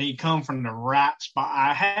he'd come from the right spot.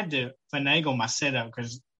 I had to finagle my setup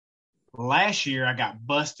because last year I got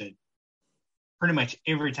busted pretty much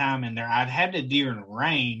every time in there. I'd had the deer in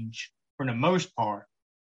range for the most part,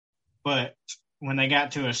 but when they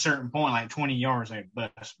got to a certain point, like 20 yards, they'd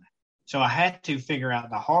bust me. So I had to figure out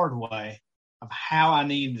the hard way of how I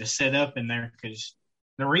needed to set up in there, because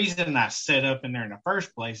the reason I set up in there in the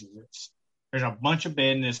first place is there's a bunch of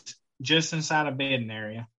bedding that's just inside a bedding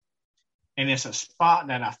area. And it's a spot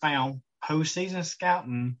that I found postseason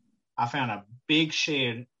scouting. I found a big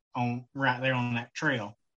shed right there on that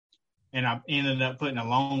trail. And I ended up putting a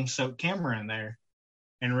long soak camera in there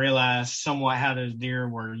and realized somewhat how those deer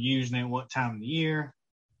were using it, what time of the year.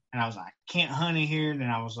 And I was like, I can't hunt in here. And then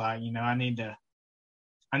I was like, I need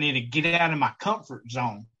to get out of my comfort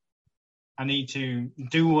zone. I need to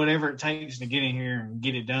do whatever it takes to get in here and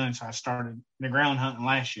get it done. So I started the ground hunting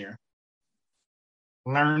last year.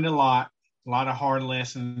 Learned a lot of hard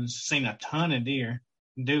lessons, seen a ton of deer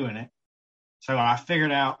doing it. So I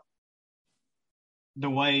figured out the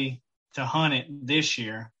way to hunt it this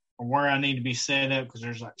year, or where I need to be set up, because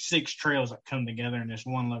there's like 6 trails that come together in this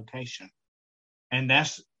one location. And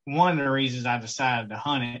that's one of the reasons I decided to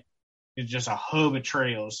hunt it. It's just a hub of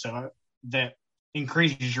trails. So that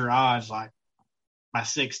increases your odds like by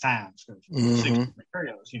 6 times. 6 different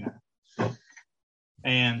trails,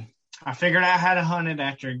 And I figured out how to hunt it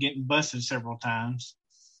after getting busted several times.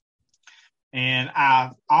 And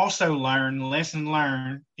I also lesson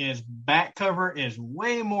learned is back cover is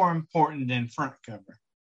way more important than front cover.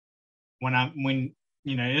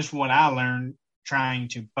 This is what I learned trying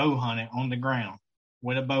to bow hunt it on the ground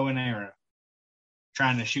with a bow and arrow,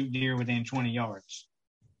 trying to shoot deer within 20 yards.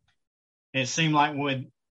 It seemed like with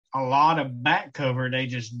a lot of back cover, they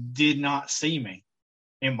just did not see me.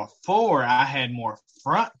 And before, I had more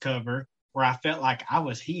front cover where I felt like I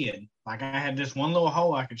was hid. Like I had this one little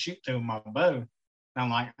hole I could shoot through with my bow. And I'm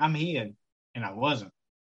like, I'm hid. And I wasn't.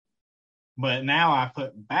 But now I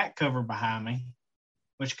put back cover behind me,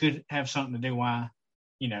 which could have something to do why,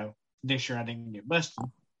 this year I didn't get busted.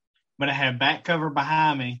 But I had back cover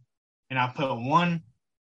behind me, and I put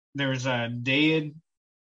there's a dead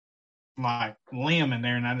limb in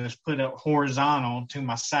there, and I just put it horizontal to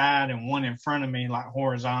my side and one in front of me, like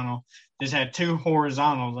horizontal. Just had 2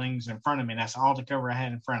 horizontal things in front of me. That's all the cover I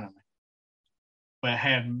had in front of me. But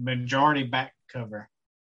had majority back cover.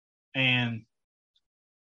 And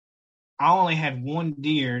I only had one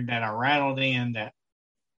deer that I rattled in that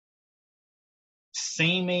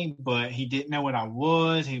seen me, but he didn't know what I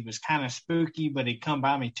was. He was kind of spooky, but he'd come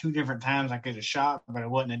by me 2 different times I could have shot, but it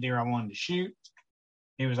wasn't a deer I wanted to shoot.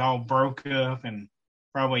 He was all broke up and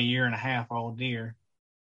probably a 1.5-year old deer.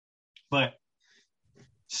 But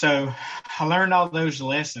so I learned all those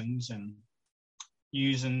lessons, and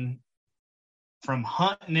using from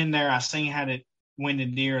hunting in there, I seen how to when the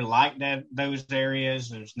deer like those areas.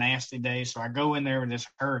 There's nasty days. So I go in there with this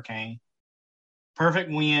hurricane,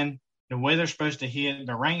 perfect wind. The weather's supposed to hit,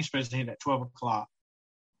 the rain's supposed to hit at 12 o'clock.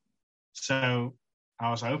 So I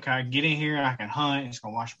was like, okay, get in here. I can hunt. It's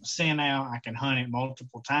going to wash my scent out. I can hunt it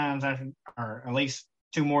multiple times or at least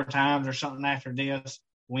 2 more times or something after this.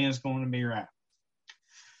 Wind's going to be right.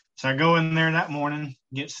 So I go in there that morning,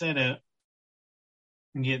 get set up,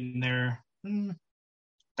 getting there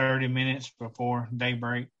 30 minutes before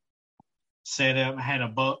daybreak, set up. I had a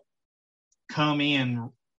buck come in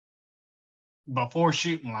before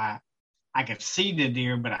shooting light. I could see the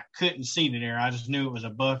deer, but I couldn't see the deer. I just knew it was a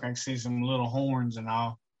buck. I could see some little horns and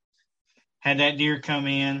all. Had that deer come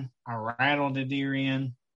in. I rattled the deer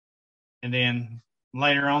in. And then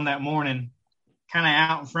later on that morning, kind of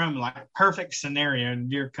out in front of me, like perfect scenario, the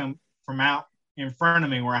deer come from out in front of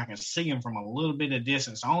me where I can see him from a little bit of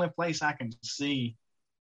distance. The only place I can see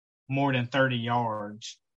more than 30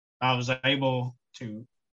 yards. I was able to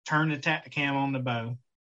turn the Tactacam on the bow,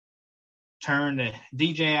 turn the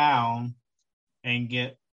DJI on, and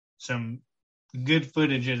get some good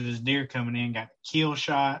footage of this deer coming in. Got a kill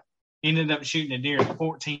shot. Ended up shooting a deer at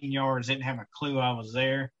 14 yards. Didn't have a clue I was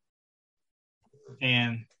there.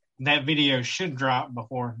 And that video should drop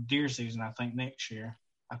before deer season, I think, next year.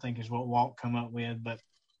 I think is what Walt come up with. But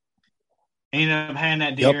ended up having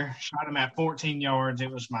that deer, shot him at 14 yards. It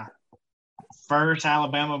was my first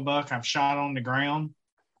Alabama buck I've shot on the ground.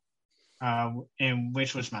 and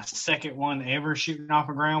which was my second one ever shooting off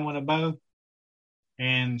the ground with a bow,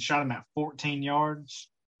 and shot him at 14 yards.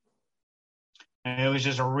 And it was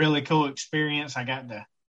just a really cool experience. I got to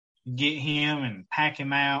get him and pack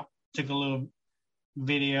him out. Took a little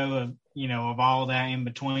video of, of all that in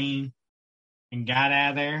between, and got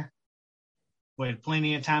out of there. We had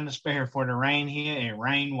plenty of time to spare before the rain hit. It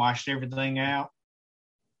rained, washed everything out.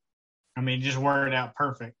 I mean, it just worked out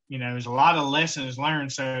perfect. There's a lot of lessons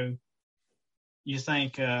learned. So you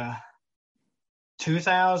think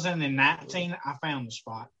 2019, I found the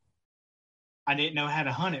spot. I didn't know how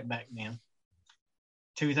to hunt it back then.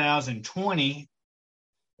 2020,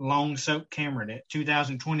 long soak cameraed it.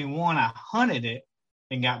 2021, I hunted it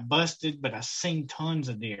and got busted, but I seen tons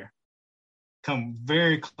of deer. Come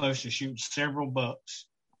very close to shooting several bucks.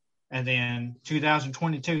 And then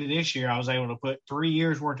 2022, this year, I was able to put 3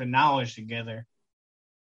 years worth of knowledge together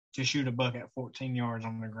to shoot a buck at 14 yards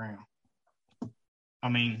on the ground. I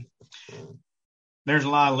mean, there's a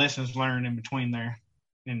lot of lessons learned in between there.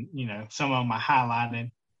 And, some of them I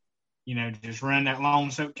highlighted, just run that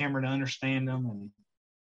long soak camera to understand them, and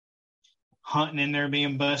hunting in there,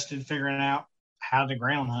 being busted, figuring out how to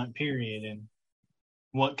ground hunt, period. And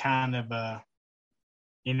what kind of,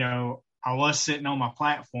 I was sitting on my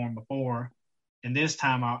platform before, and this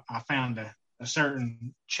time I found a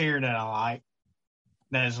certain chair that I like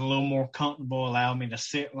that is a little more comfortable, allowed me to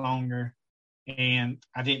sit longer, and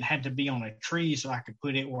I didn't have to be on a tree, so I could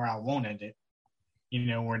put it where I wanted it,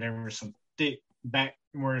 where there was some thick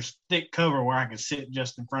cover where I could sit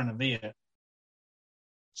just in front of it.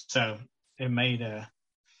 So it made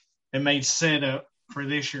setup for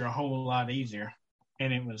this year a whole lot easier.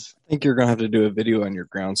 And it was. I think you're going to have to do a video on your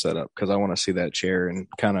ground setup, because I want to see that chair and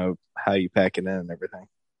kind of how you pack it in and everything.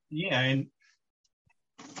 Yeah, and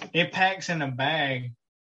it packs in a bag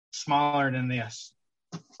smaller than this.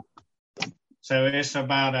 So it's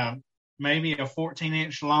about maybe a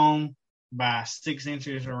 14-inch long by 6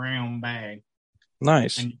 inches around bag.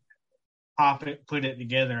 Nice. And you pop it, put it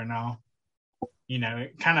together and all.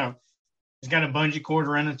 It kind of, it's got a bungee cord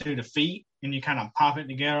running through the feet, and you kind of pop it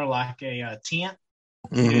together like a tent.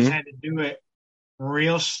 Mm-hmm. You just had to do it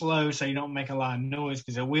real slow so you don't make a lot of noise,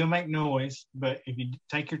 because it will make noise. But if you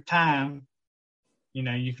take your time,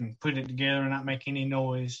 you can put it together and not make any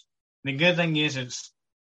noise. The good thing is it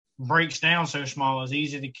breaks down so small, it's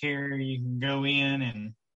easy to carry. You can go in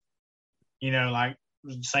and, like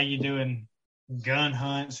say you're doing gun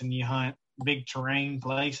hunts and you hunt big terrain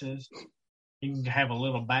places, you can have a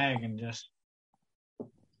little bag and just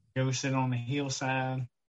go sit on the hillside.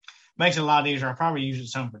 Makes it a lot easier. I probably use it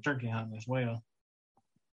some for turkey hunting as well.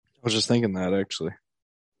 I was just thinking that, actually.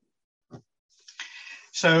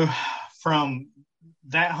 So from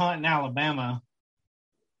that hunt in Alabama,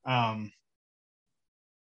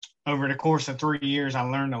 over the course of 3 years, I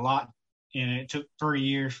learned a lot, and it took 3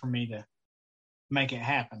 years for me to make it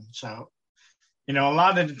happen. So, a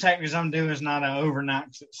lot of the tactics I'm doing is not an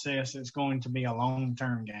overnight success. It's going to be a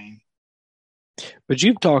long-term game. But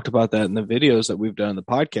you've talked about that in the videos that we've done, the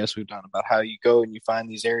podcast we've done, about how you go and you find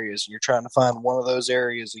these areas, and you're trying to find one of those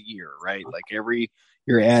areas a year, right? Like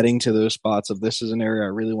you're adding to those spots of, this is an area I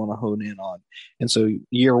really want to hone in on. And so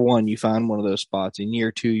year one, you find one of those spots. In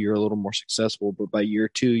year two, you're a little more successful, but by year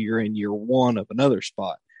two, you're in year one of another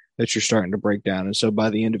spot that you're starting to break down. And so by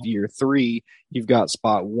the end of year three, you've got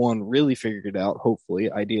spot one really figured out,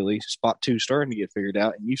 hopefully, ideally, spot two starting to get figured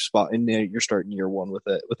out, and you're starting year one with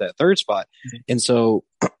that third spot. Mm-hmm. And so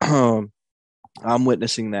I'm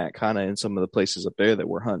witnessing that kind of in some of the places up there that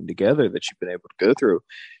we're hunting together that you've been able to go through.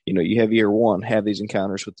 You have year one, have these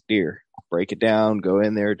encounters with the deer, break it down, go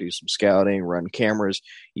in there, do some scouting, run cameras.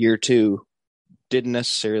 Year two, didn't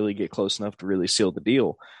necessarily get close enough to really seal the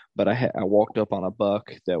deal. But I walked up on a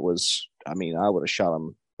buck that was, I would have shot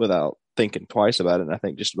him without thinking twice about it. And I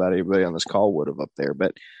think just about everybody on this call would have up there.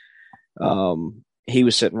 But he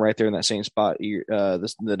was sitting right there in that same spot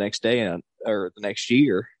the next day or the next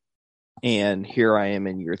year. And here I am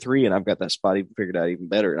in year three, and I've got that spot even figured out even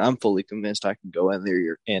better. And I'm fully convinced I can go in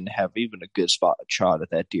there and have even a good shot at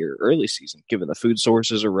that deer early season, given the food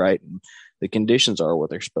sources are right and the conditions are what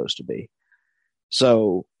they're supposed to be.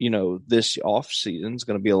 So, this off season is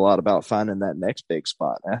going to be a lot about finding that next big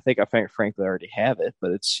spot. And I think frankly already have it,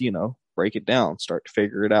 but it's, break it down, start to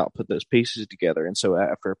figure it out, put those pieces together. And so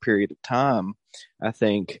after a period of time, I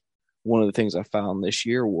think one of the things I found this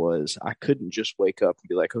year was I couldn't just wake up and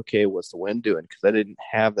be like, okay, what's the wind doing? Because I didn't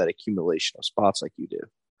have that accumulation of spots like you do.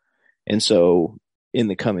 And so in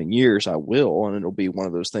the coming years, I will, and it'll be one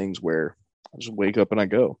of those things where I just wake up and I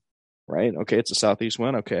go. Right? Okay, it's a southeast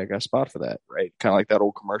wind. Okay, I got a spot for that. Right? Kind of like that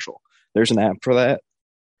old commercial. There's an app for that.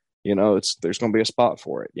 there's going to be a spot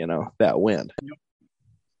for it, that wind.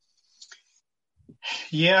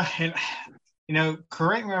 Yeah. And,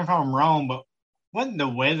 correct me if I'm wrong, but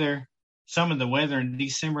wasn't some of the weather in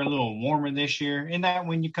December a little warmer this year? Isn't that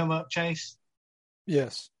when you come up, Chase?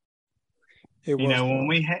 Yes. It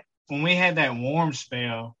was. When we had that warm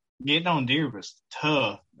spell, getting on deer was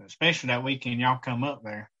tough, especially that weekend y'all come up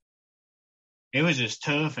there. It was just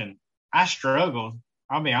tough, and I struggled.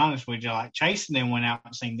 I'll be honest with you. Like, Chase and then went out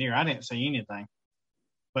and seen deer. I didn't see anything.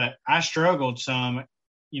 But I struggled some,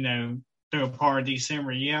 through a part of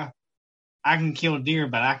December. Yeah, I can kill deer,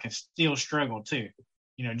 but I can still struggle too.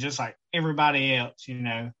 Just like everybody else,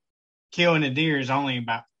 killing a deer is only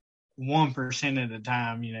about 1% of the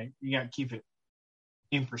time. You got to keep it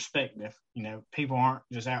in perspective. People aren't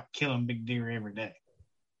just out killing big deer every day.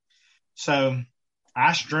 So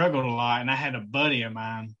I struggled a lot, and I had a buddy of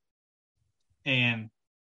mine, and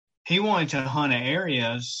he wanted to hunt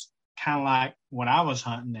areas kind of like what I was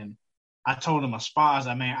hunting. And I told him a spot. I was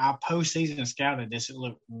like, man, I postseason scouted this. It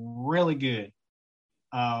looked really good.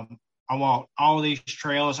 I walked all these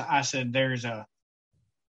trails. I said, there's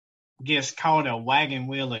called a wagon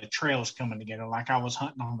wheel of trails coming together, like I was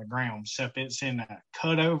hunting on the ground, except it's in a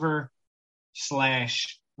cutover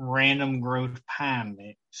 / random growth pine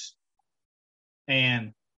mix.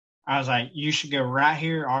 And I was like, you should go right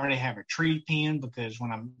here. I already have a tree pin, because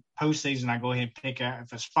when I'm postseason, I go ahead and pick out,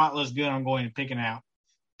 if a spot looks good, I'm going and picking out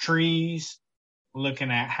trees,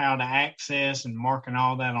 looking at how to access and marking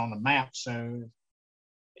all that on the map. So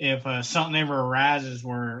if something ever arises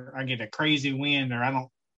where I get a crazy wind or I don't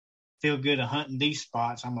feel good at hunting these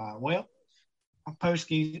spots, I'm like, well, I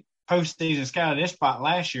postseason scouted this spot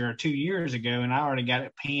last year or 2 years ago, and I already got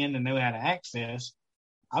it pinned and know how to access.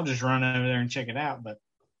 I'll just run over there and check it out. But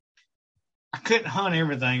I couldn't hunt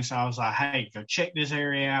everything, so I was like, hey, go check this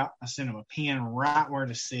area out. I sent him a pin right where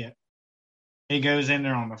to sit. He goes in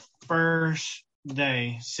there on the first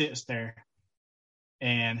day, sits there,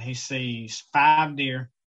 and he sees 5 deer,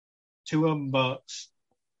 2 of them bucks.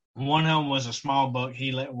 One of them was a small buck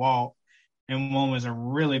he let walk, and one was a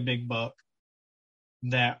really big buck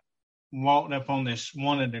that walked up on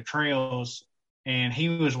one of the trails, and he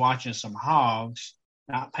was watching some hogs,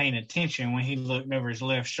 not paying attention. When he looked over his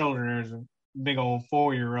left shoulder, there was a big old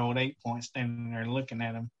 4-year-old 8-point standing there looking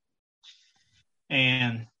at him.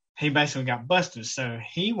 And he basically got busted. So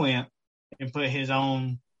he went and put his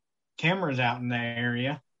own cameras out in the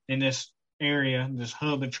area, this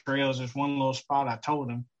hub of trails, this one little spot I told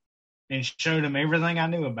him, and showed him everything I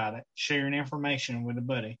knew about it, sharing information with a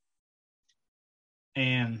buddy.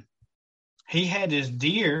 And he had this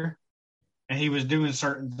deer, and he was doing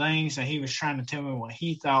certain things, and he was trying to tell me what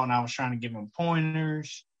he thought, and I was trying to give him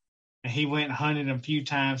pointers. And he went and hunted him a few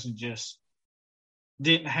times and just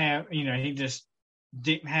didn't have, he just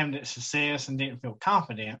didn't have that success and didn't feel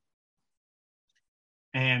confident.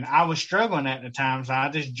 And I was struggling at the time, so I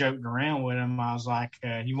just joked around with him. I was like,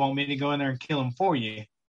 you want me to go in there and kill him for you?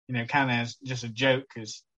 Kind of as just a joke,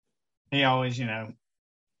 because he always,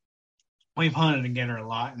 we've hunted together a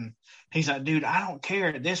lot. And he's like, dude, I don't care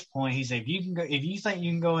at this point. He said, if you think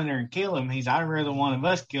you can go in there and kill him, I'd rather one of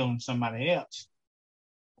us kill him than somebody else.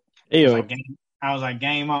 I was like,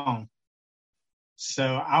 game on. So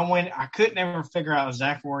I couldn't ever figure out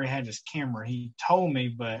exactly where he had his camera. He told me,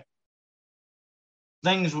 but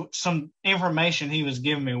some information he was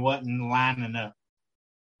giving me wasn't lining up.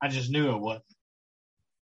 I just knew it wasn't.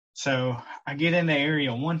 So I get in the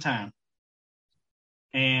area one time,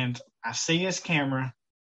 and I see his camera.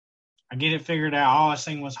 I get it figured out. All I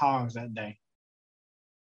seen was hogs that day.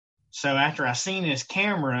 So after I seen his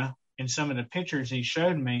camera and some of the pictures he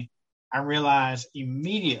showed me, I realized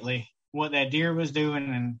immediately what that deer was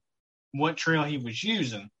doing and what trail he was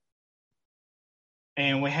using.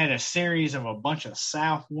 And we had a series of a bunch of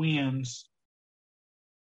south winds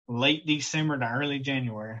late December to early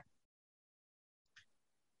January.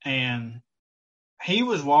 And he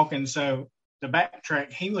was walking, so the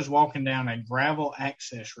backtrack, he was walking down a gravel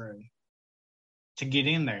access road to get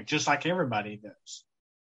in there, just like everybody does.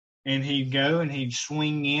 And he'd go and he'd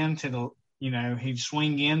swing into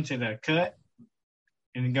the cut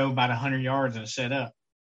and go about 100 yards and set up.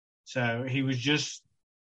 So he was just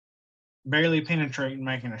barely penetrating,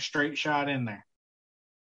 making a straight shot in there.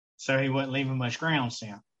 So he wasn't leaving much ground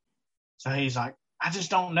scent. So he's like, I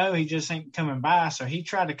just don't know. He just ain't coming by. So he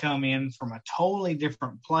tried to come in from a totally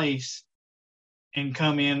different place and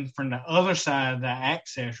come in from the other side of the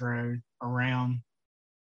access road around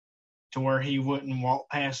to where he wouldn't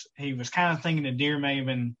walk past. He was kind of thinking the deer may have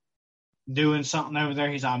been doing something over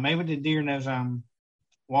there. He's like, maybe the deer knows I'm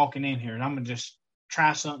walking in here, and I'm going to just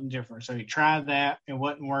try something different. So he tried that. It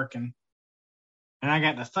wasn't working. And I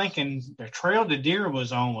got to thinking the trail the deer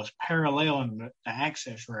was on was paralleling the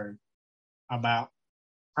access road, about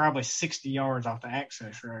probably 60 yards off the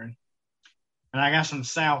access road. And I got some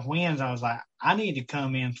south winds. I was like, I need to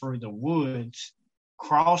come in through the woods,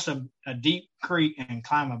 cross a deep creek and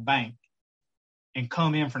climb a bank and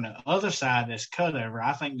come in from the other side of this cutover.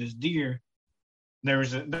 I think this deer, there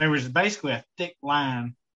was basically a thick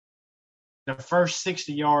line the first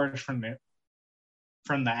 60 yards from the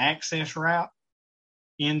access route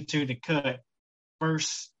into the cut.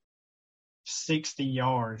 First 60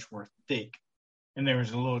 yards were thick, and there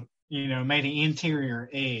was a little, made an interior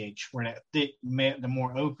edge where that thick met the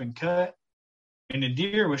more open cut, and the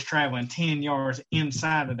deer was traveling 10 yards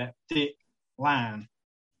inside of that thick line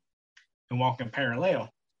and walking parallel.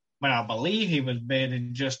 But I believe he was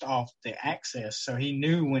bedded just off the access, so he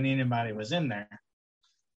knew when anybody was in there.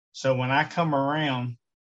 So when I come around,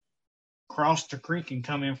 cross the creek and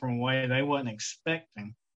come in from a way they wasn't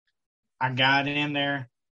expecting, I got in there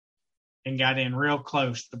and got in real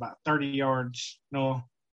close to about 40 yards,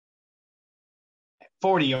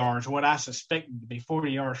 what I suspected to be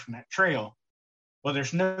 40 yards from that trail. Well,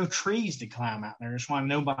 there's no trees to climb out there. That's why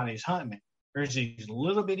nobody's hunting it. There's these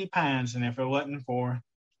little bitty pines, and if it wasn't for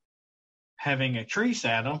having a tree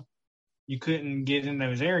saddle, you couldn't get in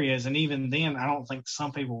those areas. And even then, I don't think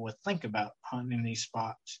some people would think about hunting in these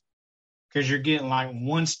spots, because you're getting like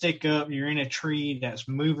one stick up, you're in a tree that's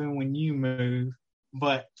moving when you move.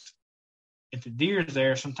 But if the deer's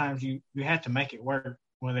there, sometimes you have to make it work,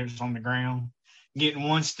 whether it's on the ground, getting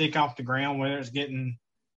one stick off the ground, whether it's getting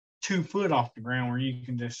 2 foot off the ground where you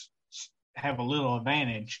can just have a little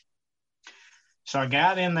advantage. So I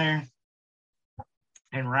got in there,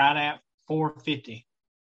 and right at 4:50,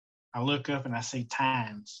 I look up and I see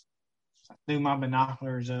tines. So I threw my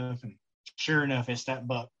binoculars up, and sure enough, it's that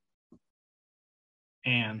buck.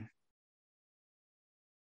 And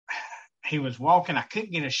he was walking. I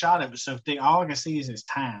couldn't get a shot of it so thick. All I could see is his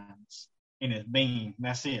tines in his beam.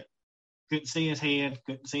 That's it. Couldn't see his head,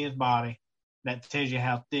 couldn't see his body. That tells you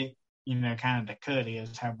how thick, kind of the cut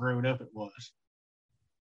is, how growed up it was.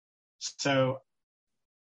 So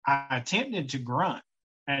I attempted to grunt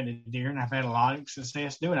at the deer, and I've had a lot of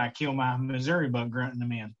success doing it. I killed my Missouri buck grunting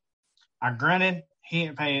them in. I grunted. He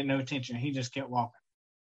didn't pay no attention. He just kept walking.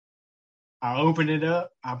 I opened it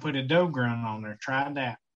up. I put a doe grunt on there. Tried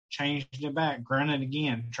that. Changed it back. Grunted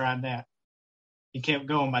again. Tried that. He kept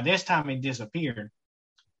going. By this time, he disappeared.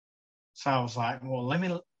 So I was like, well, let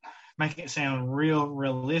me make it sound real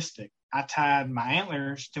realistic. I tied my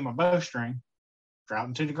antlers to my bowstring, dropped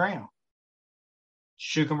them to the ground,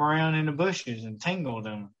 shook them around in the bushes and tingled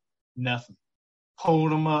them. Nothing.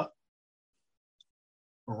 Pulled them up,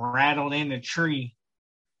 rattled in the tree,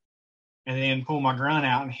 and then pulled my grunt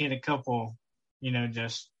out and hit a couple,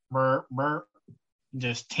 just burp, burp,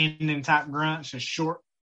 just tendon type grunts, just short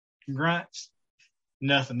grunts.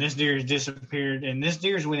 Nothing. This deer has disappeared, and this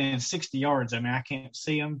deer's within 60 yards. I mean, I can't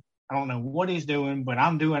see him. I don't know what he's doing, but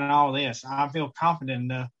I'm doing all this. I feel confident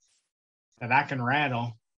enough that I can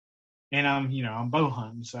rattle, and I'm bow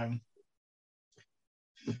hunting.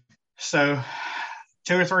 So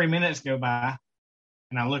 2 or 3 minutes go by,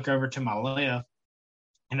 and I look over to my left,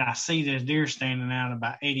 and I see this deer standing out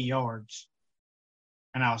about 80 yards.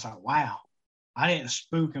 And I was like, wow, I didn't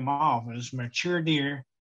spook him off. It was a mature deer.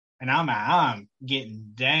 And I'm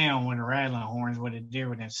getting down with the rattling horns with a deer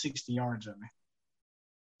within 60 yards of me.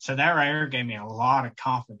 So that right there gave me a lot of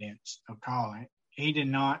confidence of calling it. He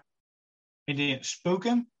didn't spook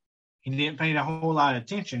him. He didn't pay a whole lot of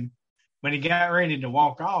attention, but he got ready to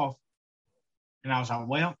walk off. And I was like,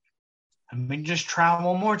 well, let me just try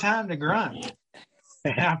one more time to grunt.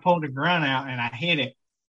 And I pulled the grunt out and I hit it.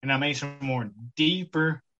 And I made some more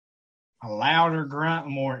deeper, a louder grunt,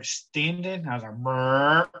 more extended. I was like,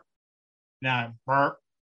 burp. Now burp,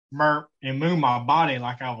 burp, and move my body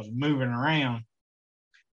like I was moving around.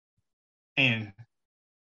 And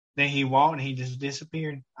then he walked and he just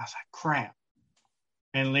disappeared. I was like, crap.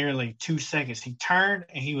 And literally 2 seconds, he turned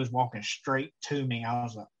and he was walking straight to me. I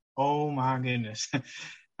was like, oh my goodness.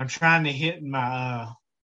 I'm trying to hit my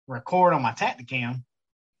record on my Tacticam.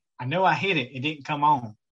 I know I hit it. It didn't come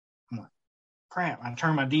on. I'm like, crap. I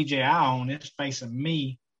turned my DJI on. It's facing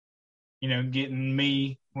me, getting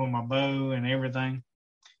me with my bow and everything.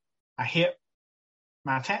 I hit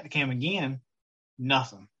my Tacticam again.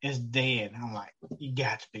 Nothing. It's dead. I'm like, you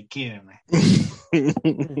got to be kidding me.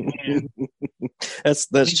 That's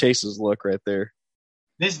Chase's luck right there.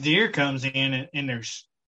 This deer comes in and there's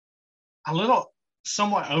a little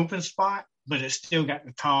somewhat open spot but it's still got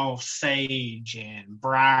the tall sage and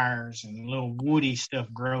briars and little woody stuff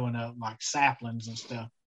growing up like saplings and stuff.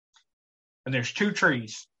 But there's 2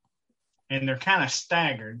 trees, and they're kind of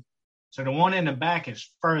staggered. So the one in the back is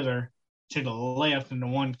further to the left, and the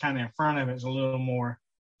one kind of in front of it is a little more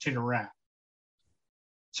to the right.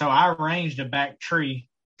 So I arranged the back tree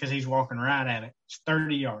because he's walking right at it. It's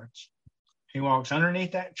 30 yards. He walks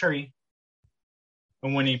underneath that tree.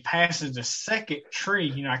 And when he passes the second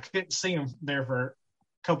tree, I couldn't see him there for a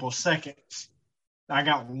couple of seconds. I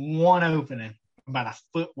got one opening about a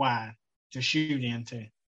foot wide to shoot into.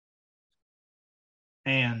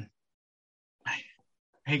 And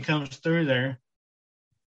he comes through there,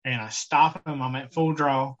 and I stop him. I'm at full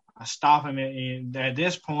draw. I stop him. At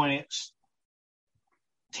this point, it's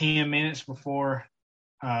 10 minutes before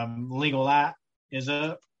legal light is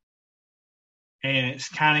up. And it's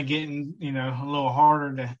kind of getting, a little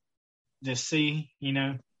harder to see,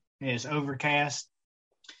 it's overcast.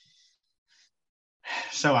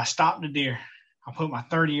 So I stopped the deer. I put my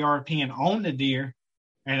 30-yard pin on the deer,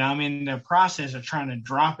 and I'm in the process of trying to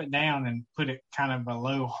drop it down and put it kind of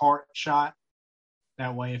below heart shot.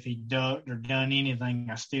 That way, if he ducked or done anything,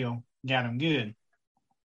 I still got him good.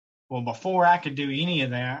 Well, before I could do any of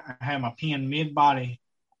that, I had my pin mid-body.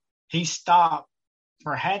 He stopped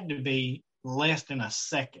had to be less than a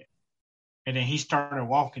second. And then he started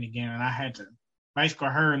walking again, and I had to basically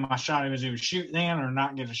hurry my shot. It was either shoot then or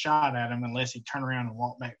not get a shot at him unless he turned around and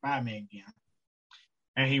walked back by me again.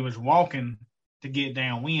 And he was walking to get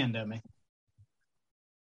downwind of me.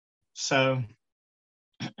 So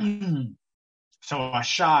I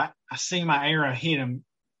shot. I see my arrow hit him.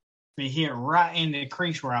 It hit right in the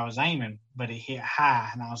crease where I was aiming, but it hit high.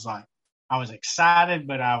 And I was excited,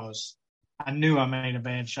 but I knew I made a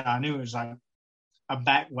bad shot. I knew it was like a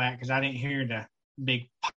back whack because I didn't hear the big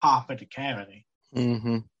pop at the cavity.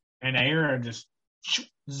 Mm-hmm. And the arrow just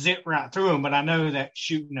zipped right through him. But I know that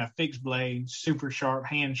shooting a fixed blade, super sharp,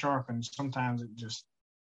 hand sharpened, sometimes it just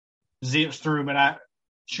zips through. But I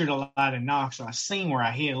shoot a lot of knocks. So I seen where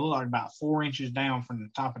I hit. It looked like about 4 inches down from the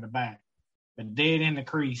top of the back, but dead in the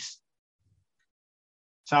crease.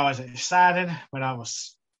 So I was excited, but I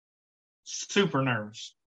was super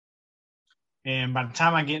nervous. And by the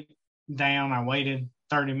time I get down, I waited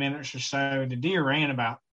 30 minutes or so. The deer ran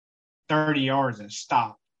about 30 yards and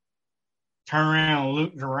stopped. Turned around,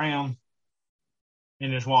 looked around,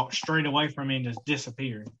 and just walked straight away from me and just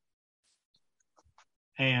disappeared.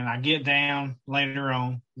 And I get down later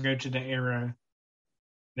on, go to the arrow.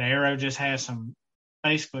 The arrow just has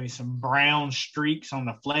basically some brown streaks on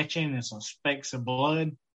the fletching and some specks of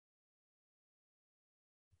blood.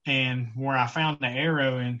 And where I found the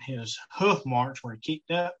arrow in his hoof marks where he kicked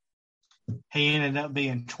up, he ended up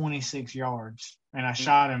being 26 yards. And I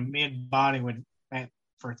shot him mid-body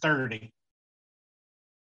for 30.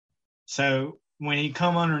 So when he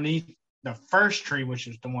come underneath the first tree, which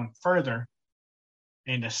is the one further,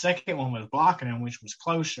 and the second one was blocking him, which was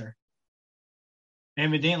closer,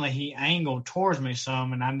 evidently he angled towards me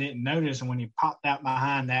some, and I didn't notice. And when he popped out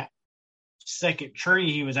behind that second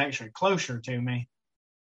tree, he was actually closer to me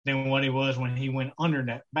than what he was when he went under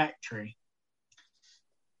that back tree.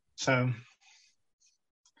 So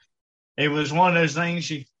it was one of those things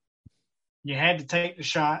you had to take the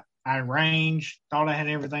shot. I ranged, thought I had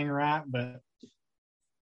everything right, but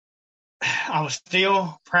I was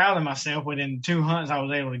still proud of myself. Within 2 hunts, I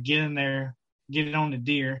was able to get in there, get it on the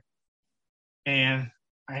deer, and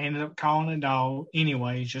I ended up calling a dog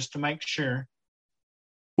anyways, just to make sure.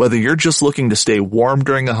 Whether you're just looking to stay warm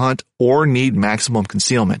during a hunt or need maximum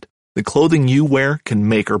concealment, the clothing you wear can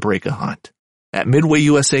make or break a hunt. At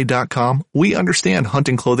MidwayUSA.com, we understand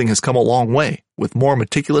hunting clothing has come a long way with more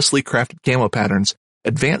meticulously crafted camo patterns,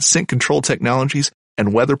 advanced scent control technologies,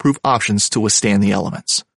 and weatherproof options to withstand the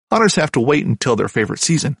elements. Hunters have to wait until their favorite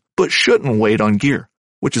season, but shouldn't wait on gear,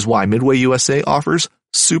 which is why Midway USA offers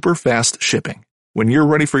super fast shipping. When you're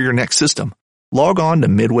ready for your next system, log on to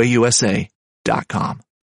MidwayUSA.com.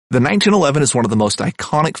 The 1911 is one of the most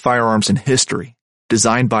iconic firearms in history.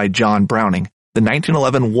 Designed by John Browning, the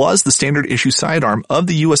 1911 was the standard issue sidearm of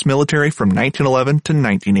the U.S. military from 1911 to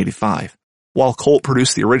 1985. While Colt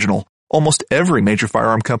produced the original, almost every major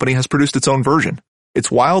firearm company has produced its own version.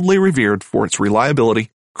 It's wildly revered for its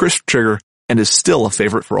reliability, crisp trigger, and is still a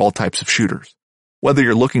favorite for all types of shooters. Whether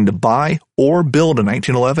you're looking to buy or build a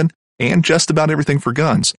 1911 and just about everything for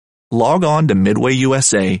guns, log on to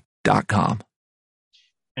MidwayUSA.com.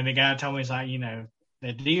 And the guy told me, he's like,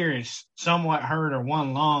 the deer is somewhat hurt or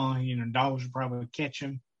one lung, dogs will probably catch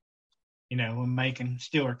him, when they can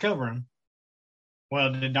still recover him.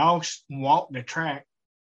 Well, the dogs walked the track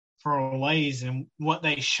for a ways, and what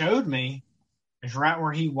they showed me It's right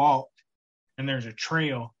where he walked, and there's a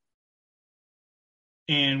trail.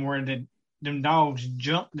 And where them dogs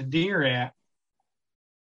jumped the deer at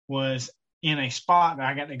was in a spot that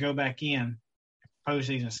I got to go back in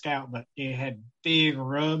postseason scout, but it had big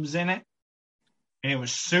rubs in it, and it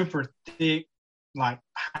was super thick, like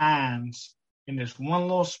pines, in this one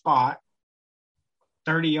little spot,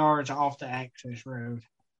 30 yards off the access road.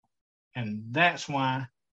 And that's why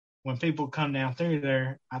when people come down through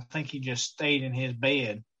there, I think he just stayed in his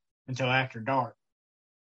bed until after dark.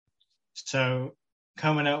 So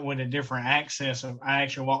coming up with a different access, I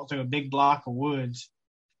actually walked through a big block of woods,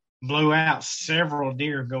 blew out several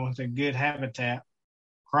deer going through good habitat,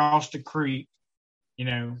 crossed the creek,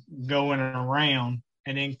 going around,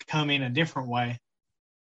 and then come in a different way,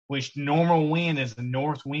 which normal wind is the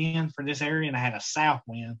north wind for this area, and I had a south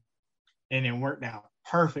wind, and it worked out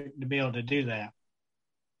perfect to be able to do that.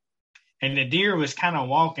 And the deer was kind of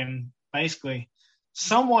walking basically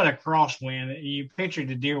somewhat a crosswind. You picture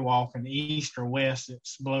the deer walking east or west,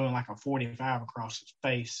 it's blowing like a 45 across his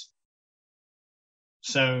face.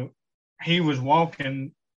 So he was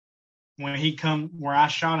walking, when he come where I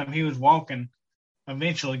shot him, he was walking,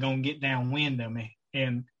 eventually going to get downwind of me.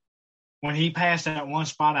 And when he passed that one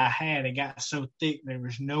spot I had, it got so thick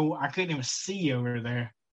I couldn't even see over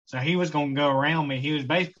there. So he was going to go around me. He was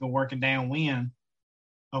basically working downwind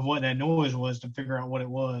of what that noise was to figure out what it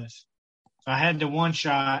was. So I had the one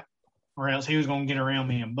shot, or else he was going to get around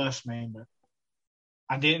me and bust me. But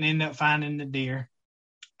I didn't end up finding the deer.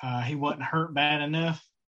 He wasn't hurt bad enough,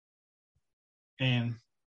 and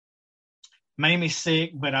made me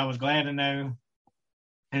sick. But I was glad to know,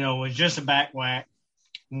 it was just a back whack.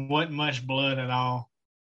 Wasn't much blood at all.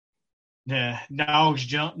 The dogs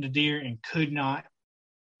jumped the deer and could not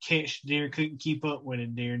catch the deer, couldn't keep up with the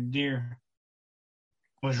deer. The deer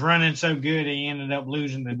was running so good he ended up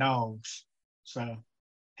losing the dogs. So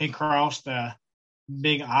he crossed a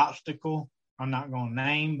big obstacle I'm not going to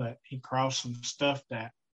name, but he crossed some stuff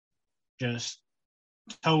that just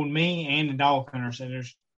told me and the dog hunter said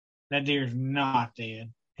that deer's not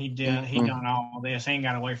dead. He done all this. He ain't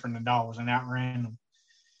got away from the dogs and outran them.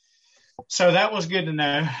 So that was good to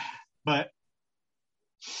know. But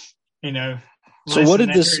so what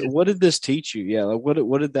did this teach you? Yeah, like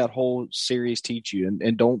what did that whole series teach you?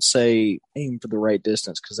 And don't say aim for the right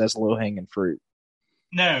distance, because that's low hanging fruit.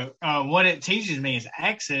 No, what it teaches me is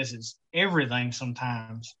access is everything.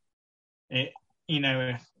 Sometimes,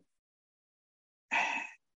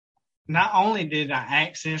 not only did I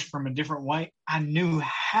access from a different way, I knew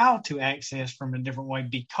how to access from a different way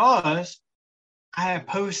because I had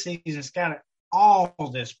postseason scouted all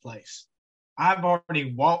this place. I've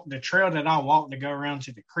already walked the trail that I walked to go around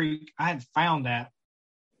to the creek. I had found that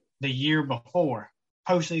the year before.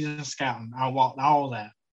 Postseason scouting, I walked all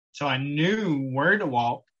that. So I knew where to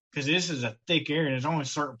walk, because this is a thick area. There's only a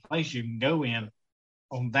certain place you can go in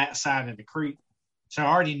on that side of the creek. So I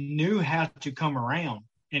already knew how to come around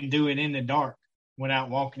and do it in the dark without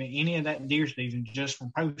walking in any of that deer season, just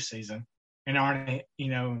from postseason. And already,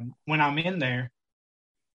 when I'm in there,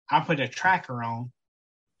 I put a tracker on,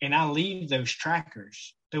 and I leave those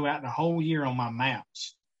trackers throughout the whole year on my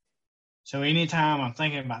maps. So anytime I'm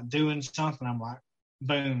thinking about doing something, I'm like,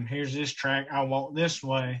 boom, here's this track. I walk this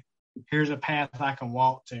way. Here's a path I can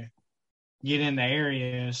walk to get into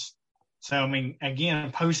areas. So,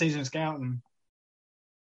 again, postseason scouting,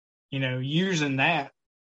 using that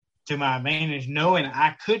to my advantage, knowing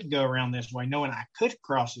I could go around this way, knowing I could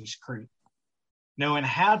cross this creek, knowing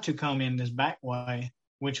how to come in this back way,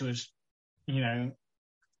 which was,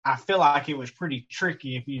 I feel like it was pretty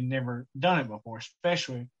tricky if you've never done it before,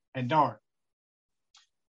 especially at dark.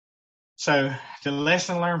 So the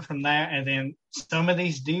lesson learned from that, and then some of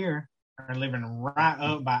these deer are living right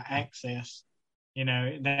up by access.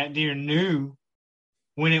 That deer knew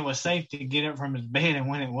when it was safe to get up from his bed and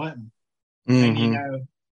when it wasn't. Mm-hmm. And,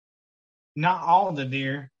 not all the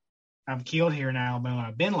deer I've killed here in Alabama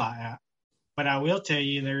have been like that. But I will tell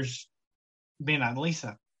you, there's been at least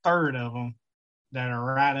a third of them that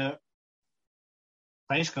are right up,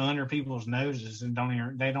 basically under people's noses, and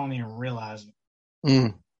they don't even realize it.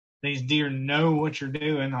 Mm. These deer know what you're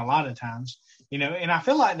doing a lot of times, and I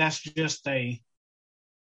feel like that's just a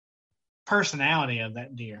personality of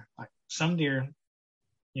that deer. Like some deer,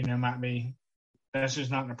 might be, that's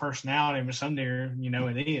just not their personality, but some deer,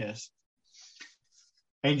 it is.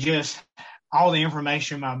 And just all the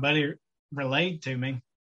information my buddy relayed to me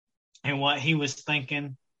and what he was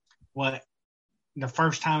thinking, what the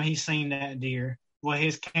first time he seen that deer, what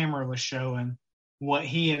his camera was showing, what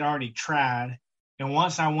he had already tried. And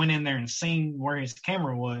once I went in there and seen where his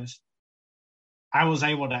camera was, I was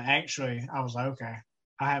able to I was like, okay,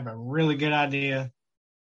 I have a really good idea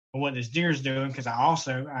of what this deer's doing because I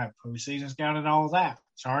have postseason scouted all of that.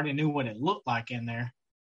 So I already knew what it looked like in there,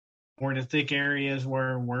 where the thick areas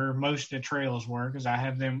were, where most of the trails were, because I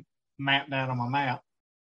have them mapped out on my map.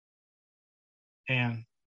 And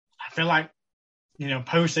I feel like,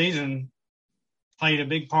 postseason played a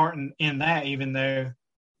big part in that, even though,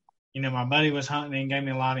 my buddy was hunting and gave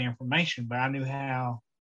me a lot of information, but I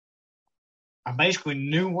basically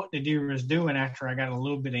knew what the deer was doing after I got a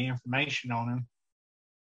little bit of information on him.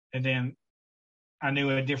 And then I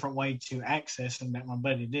knew a different way to access him that my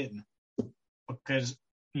buddy didn't, because,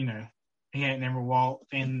 he had never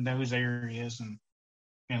walked in those areas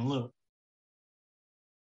and looked.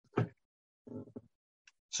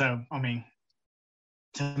 So,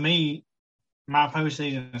 to me, my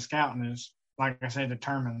postseason scouting is, like I said,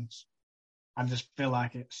 determines. I just feel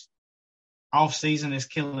like it's off season is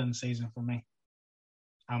killing season for me.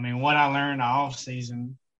 What I learned off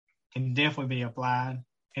season can definitely be applied,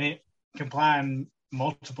 and it can apply in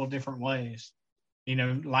multiple different ways.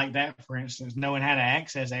 Like that, for instance, knowing how to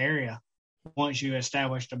access the area once you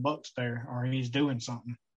establish the buck's there or he's doing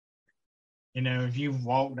something. If you've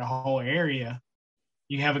walked the whole area,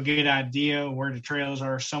 you have a good idea where the trails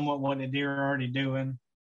are, somewhat what the deer are already doing,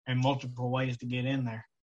 and multiple ways to get in there.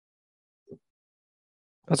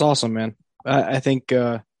 That's awesome, man. I think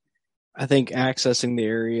accessing the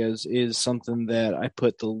areas is something that I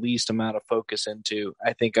put the least amount of focus into.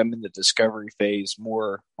 I think I'm in the discovery phase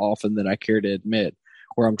more often than I care to admit,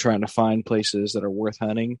 where I'm trying to find places that are worth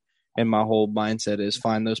hunting. And my whole mindset is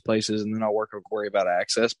find those places and then I'll worry about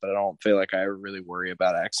access, but I don't feel like I ever really worry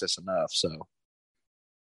about access enough. So.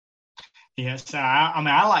 Yeah, so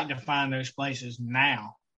I like to find those places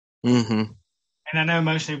now. Mm-hmm. And I know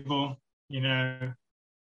most people,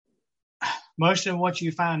 most of what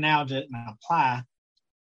you find now doesn't apply.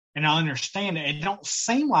 And I understand it. It don't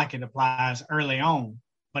seem like it applies early on,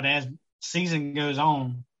 but as season goes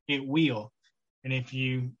on, it will. And if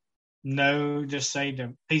you know, just say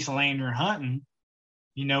the piece of land you're hunting,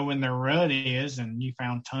 when the rut is and you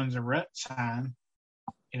found tons of rut sign,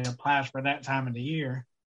 it applies for that time of the year.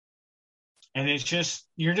 And it's just,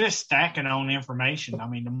 you're just stacking on information.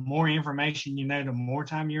 The more information you know, the more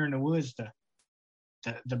time you're in the woods,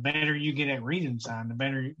 the better you get at reading sign, the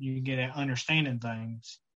better you get at understanding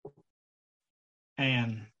things.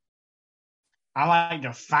 And I like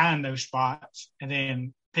to find those spots and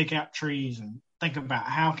then pick out trees and think about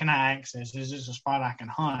how can I access? Is this a spot I can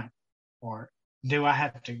hunt? Or do I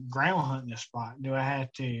have to ground hunt this spot? Do I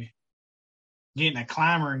have to get in a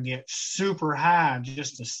climber and get super high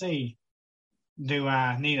just to see? Do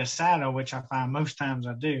I need a saddle, which I find most times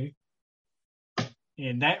I do?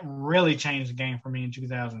 And that really changed the game for me in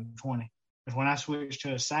 2020. Because when I switched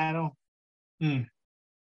to a saddle, I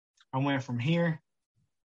went from here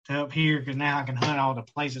to up here because now I can hunt all the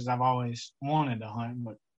places I've always wanted to hunt,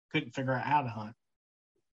 but couldn't figure out how to hunt.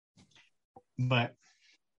 But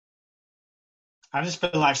I just feel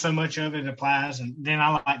like so much of it applies, and then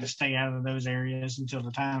I like to stay out of those areas until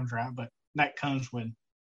the time's right. But that comes with,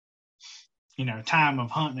 time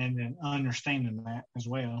of hunting and understanding that as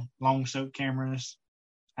well. Long soak cameras,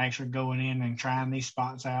 actually going in and trying these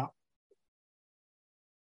spots out.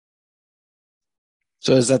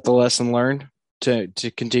 So is that the lesson learned to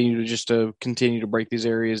continue to break these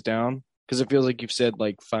areas down? Because it feels like you've said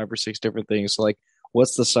like 5 or 6 different things. So like,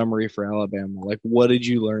 what's the summary for Alabama? Like, what did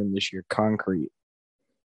you learn this year? Concrete.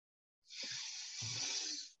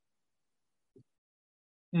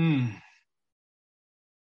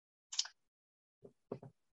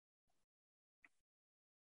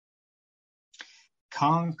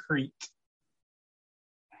 Concrete.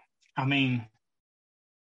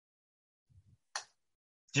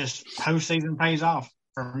 Just postseason pays off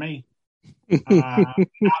for me.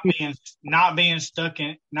 Not being stuck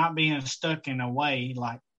in a way,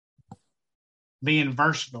 like being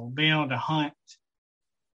versatile, being able to hunt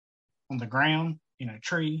on the ground,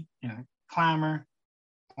 tree, climber,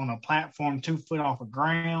 on a platform 2 foot off the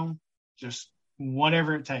ground, just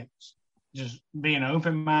whatever it takes. Just being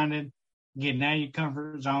open-minded, getting out of your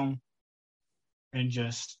comfort zone, and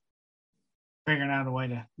just figuring out a way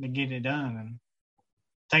to get it done, and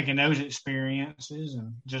taking those experiences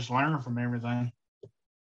and just learning from everything.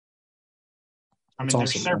 That's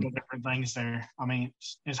there's awesome, several man. different things there.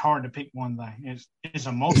 It's hard to pick one thing. It's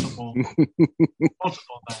a multiple thing.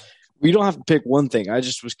 You don't have to pick one thing. I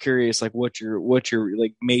just was curious, like what your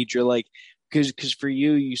like major, like, because for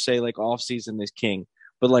you say like off season is king,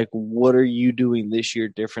 but like what are you doing this year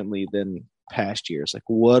differently than past years? Like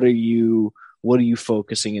what are you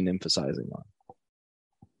focusing and emphasizing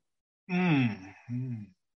on?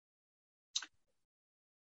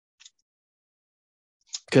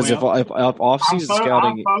 Because if off-season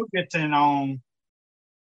scouting, I'm focusing on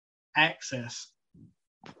access.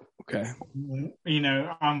 Okay.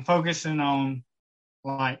 I'm focusing on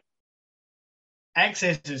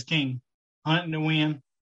access is king. Hunting to win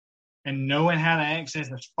and knowing how to access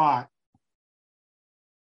a spot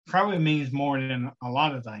probably means more than a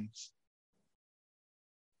lot of things,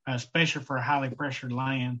 especially for a highly pressured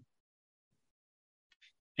land.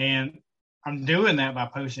 And I'm doing that by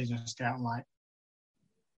postseason scouting,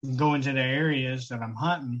 going to the areas that I'm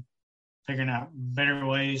hunting, figuring out better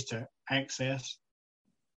ways to access,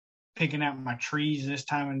 picking out my trees this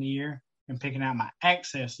time of the year, and picking out my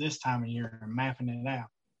access this time of year and mapping it out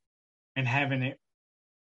and having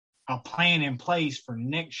a plan in place for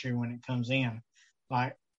next year when it comes in.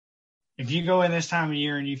 If you go in this time of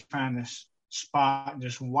year and you find this spot,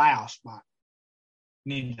 this wow spot,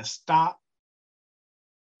 you need to stop,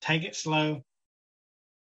 take it slow,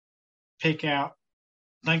 pick out,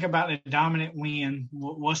 think about the dominant wind.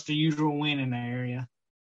 What's the usual wind in the area?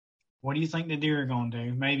 What do you think the deer are going to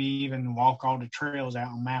do? Maybe even walk all the trails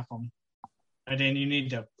out and map them. And then you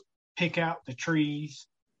need to pick out the trees.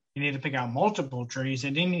 You need to pick out multiple trees.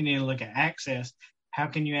 And then you need to look at access. How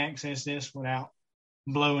can you access this without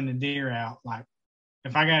blowing the deer out?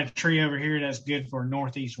 If I got a tree over here that's good for a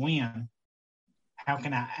northeast wind, how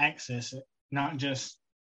can I access it? Not just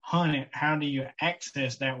hunt it. How do you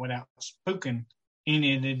access that without spooking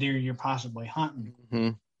any of the deer you're possibly hunting? Mm-hmm.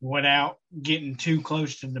 Without getting too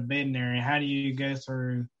close to the bedding area? How do you go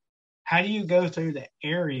through the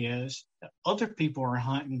areas that other people are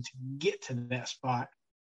hunting to get to that spot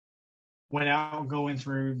without going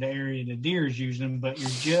through the area the deer is using, but you're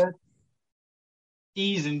just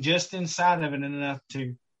easing just inside of it enough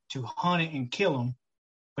to hunt it and kill them,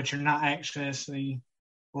 but you're not actually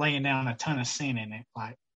laying down a ton of scent in it.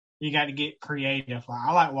 You got to get creative.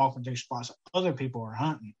 I like walking through spots that other people are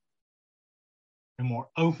hunting. The more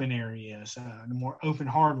open areas, the more open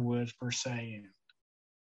hardwoods per se.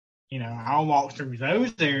 And, I'll walk through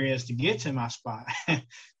those areas to get to my spot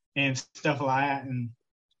and stuff like that, and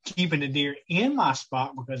keeping the deer in my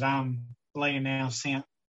spot because I'm laying down scent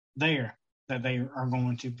there that they are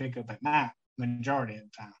going to pick up at night majority of the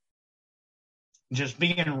time. Just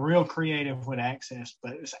being real creative with access,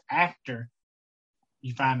 but it's after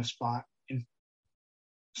you find a spot and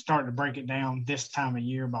start to break it down this time of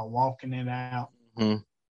year by walking it out. Mm-hmm.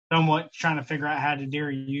 Somewhat trying to figure out how the deer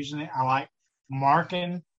are using it. I like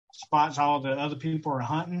marking spots all the other people are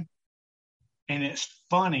hunting. And it's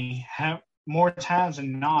funny how more times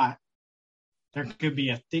than not, there could be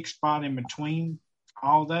a thick spot in between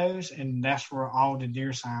all those, and that's where all the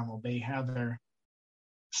deer sign will be, how they're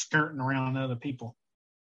skirting around other people.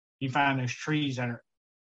 You find those trees that are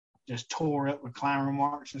just tore up with climber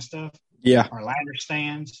marks and stuff. Yeah. Or ladder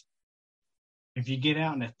stands. If you get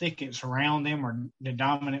out in the thickets around them or the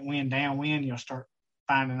dominant wind downwind, you'll start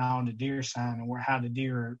finding all the deer sign and how the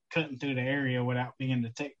deer are cutting through the area without being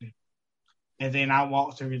detected. And then I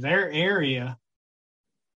walk through their area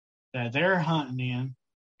that they're hunting in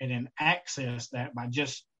and then access that by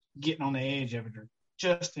just getting on the edge of it or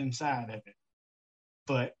just inside of it.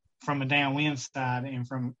 But from a downwind side and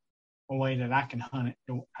from a way that I can hunt it,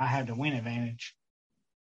 I have the wind advantage.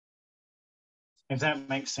 If that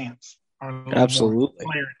makes sense. Absolutely.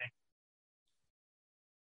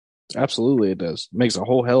 Absolutely, it does. It makes a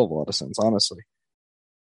whole hell of a lot of sense, honestly.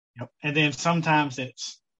 Yep. And then sometimes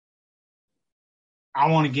I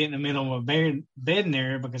want to get in the middle of a bedding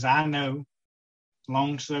area because I know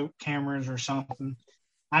long scope cameras or something.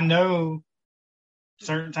 I know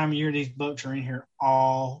certain time of year these bucks are in here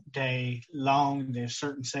all day long. There's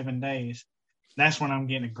certain 7 days. That's when I'm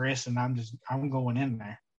getting aggressive. I'm going in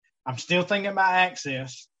there. I'm still thinking about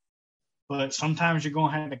access, but sometimes you're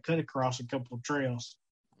going to have to cut across a couple of trails.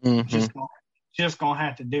 Mm-hmm. Just going to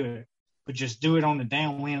have to do it, but just do it on the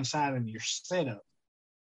downwind side of your setup.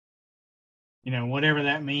 Whatever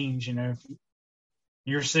that means, if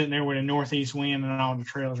you're sitting there with a northeast wind and all the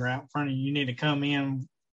trails are out in front of you, you need to come in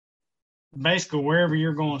basically wherever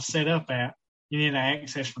you're going to set up at, you need to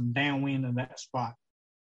access from downwind of that spot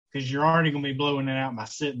because you're already going to be blowing it out by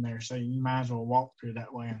sitting there. So you might as well walk through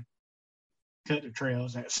that way and cut the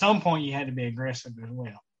trails. At some point, you had to be aggressive as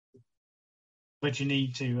well. But you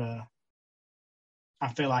need to, I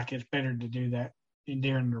feel like it's better to do that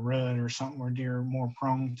during the rut or something where deer are more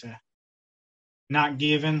prone to not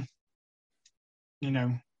giving,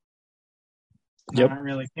 not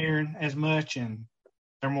really caring as much, and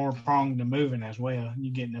they're more prone to moving as well.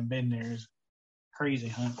 You get in the bed there is crazy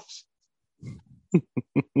hunts.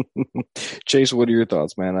 Chase, what are your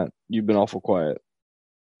thoughts, man? You've been awful quiet.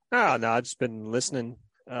 Oh, no, I've just been listening.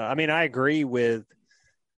 I mean, I agree with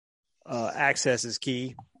access is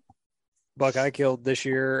key. Buck I killed this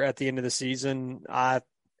year at the end of the season. I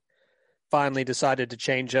finally decided to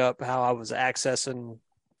change up how I was accessing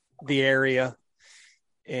the area.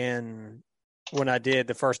 And when I did,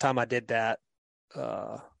 the first time I did that,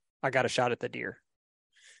 I got a shot at the deer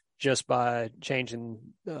just by changing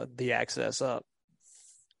the access up.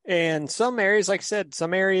 And some areas, like I said,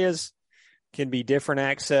 some areas can be different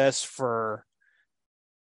access for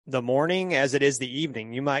the morning as it is the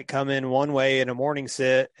evening. You might come in one way in a morning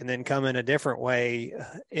sit and then come in a different way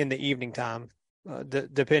in the evening time,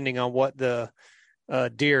 depending on what the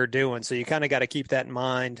deer are doing. So you kind of got to keep that in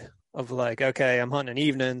mind of like, okay, I'm hunting an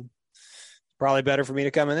evening. Probably better for me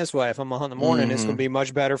to come in this way. If I'm hunting the morning, it's going to be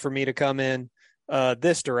much better for me to come in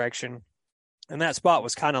this direction. And that spot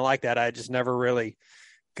was kind of like that. I just never really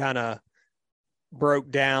kind of broke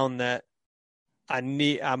down that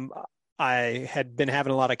I had been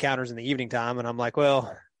having a lot of counters in the evening time, and I'm like,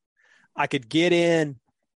 well, I could get in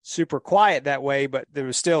super quiet that way, but there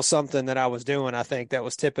was still something that I was doing, I think, that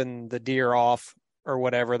was tipping the deer off or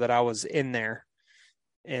whatever, that I was in there.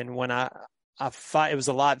 And when I fight, it was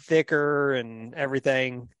a lot thicker and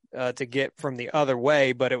everything to get from the other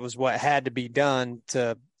way, but it was what had to be done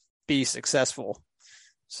to be successful.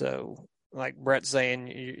 So like Brett's saying,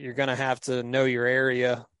 you're going to have to know your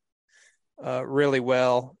area really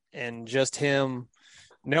well. And just him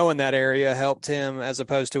knowing that area helped him, as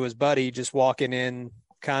opposed to his buddy just walking in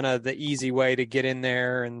kind of the easy way to get in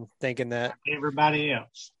there and thinking that everybody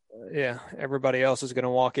else is going to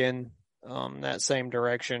walk in that same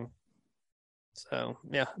direction. So,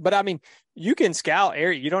 yeah. But I mean, you can scout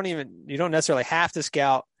area. You don't necessarily have to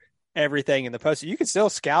scout everything in the post. You can still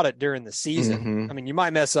scout it during the season. I mean, you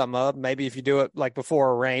might mess something up. Maybe if you do it like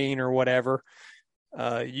before a rain or whatever,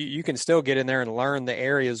 you can still get in there and learn the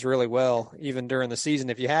areas really well, even during the season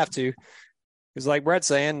if you have to. Because like Brett's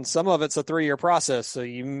saying, some of it's a 3-year process. So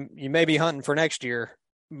you may be hunting for next year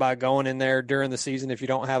by going in there during the season. If you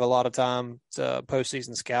don't have a lot of time to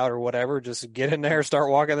postseason scout or whatever, just get in there, start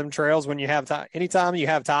walking them trails when you have time. Anytime you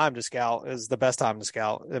have time to scout is the best time to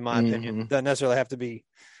scout, in my opinion. Doesn't necessarily have to be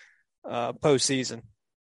postseason.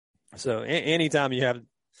 So anytime you have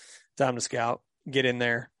time to scout, get in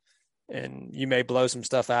there. And you may blow some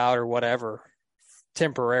stuff out or whatever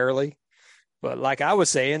temporarily. But like I was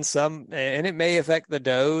saying, and it may affect the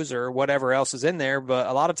does or whatever else is in there, but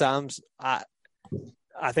a lot of times I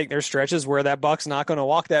think there's stretches where that buck's not going to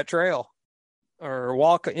walk that trail or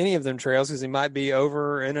walk any of them trails because he might be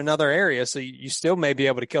over in another area. So you still may be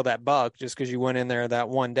able to kill that buck just because you went in there that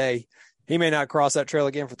one day. He may not cross that trail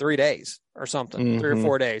again for 3 days or something, 3 or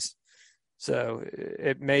 4 days. So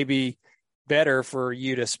it may be better for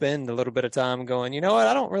you to spend a little bit of time going, you know what,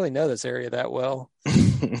 I don't really know this area that well.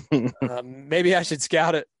 Maybe I should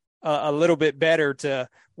scout it a little bit better to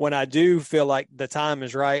when I do feel like the time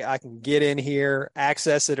is right, I can get in here,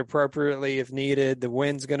 access it appropriately if needed. The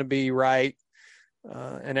wind's going to be right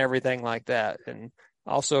and everything like that. And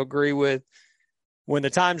I also agree with when the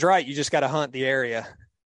time's right, you just got to hunt the area.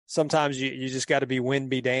 Sometimes you just got to be wind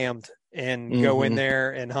be damned and go in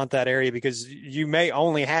there and hunt that area, because you may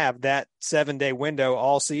only have that 7-day window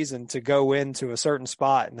all season to go into a certain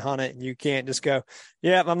spot and hunt it. And you can't just go,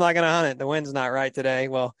 yeah, I'm not going to hunt it. The wind's not right today.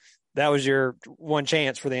 Well, that was your one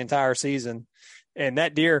chance for the entire season. And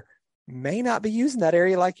that deer may not be using that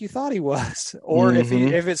area like you thought he was. Or if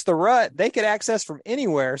it's the rut, they could access from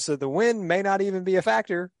anywhere. So the wind may not even be a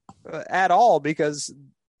factor at all, because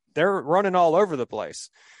they're running all over the place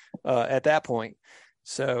at that point.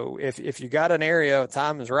 So if you got an area,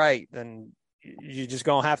 time is right, then you just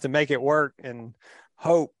going to have to make it work and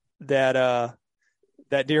hope that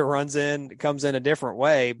that deer comes in a different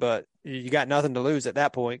way. But you got nothing to lose at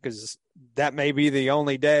that point, because that may be the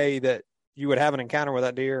only day that you would have an encounter with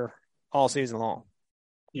that deer all season long.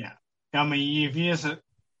 Yeah. I mean, if you just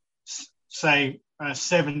say a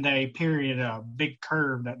 7-day period, a big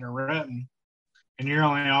curve that they're rutting, and you're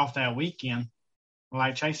only off that weekend,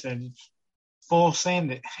 like Chase said, full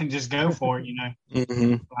send it and just go for it, Like,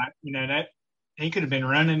 that he could have been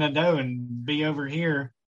running a doe and be over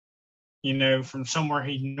here, from somewhere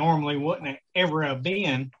he normally wouldn't ever have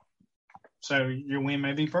been. So your win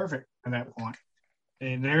may be perfect at that point.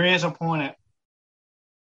 And there is a point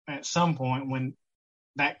at some point when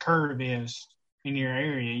that curve is in your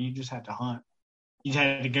area, you just have to hunt. You just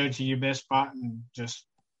have to go to your best spot and just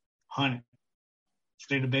hunt it. Just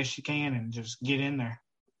do the best you can and just get in there.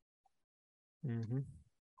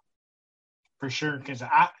 For sure. Because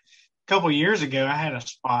a couple of years ago, I had a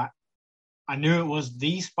spot. I knew it was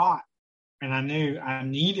the spot, and I knew I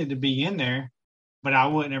needed to be in there, but I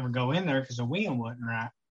wouldn't ever go in there because the wind wasn't right.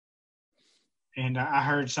 And I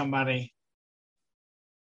heard somebody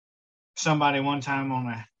one time on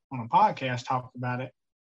a podcast talk about it.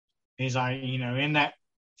 He's like, in that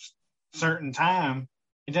certain time,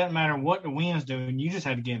 it doesn't matter what the wind's doing. You just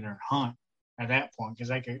had to get in there and hunt at that point because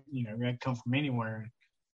they could, they'd come from anywhere. And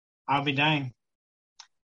I'll be dang.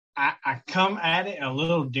 I come at it a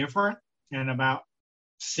little different and about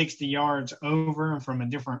 60 yards over and from a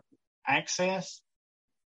different access,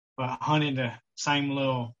 but hunted the same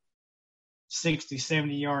little 60,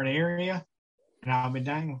 70-yard area. And I'll be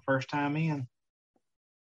dang, first time in.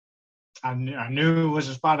 I knew it was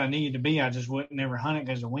a spot I needed to be. I just wouldn't never hunt it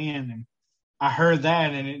because of the wind. And I heard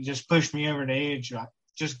that, and it just pushed me over the edge. Like,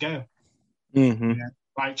 just go. Mm-hmm.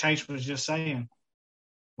 Like Chase was just saying,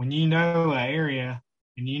 when you know an area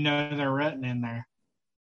and you know they're rutting in there,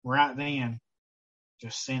 right then,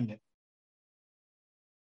 just send it.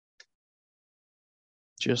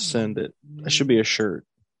 Just send it. That should be a shirt.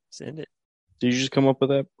 Send it. Did you just come up with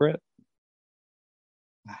that, Brett?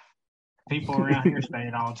 People around here say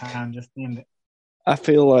it all the time. Just send it. I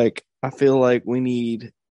feel like we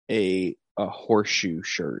need a horseshoe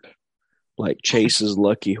shirt, like Chase's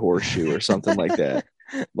Lucky Horseshoe or something like that.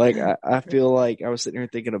 Like I feel like I was sitting here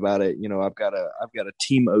thinking about it. I've got a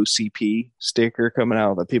Team OCP sticker coming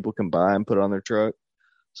out that people can buy and put on their truck.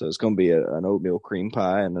 So it's going to be an oatmeal cream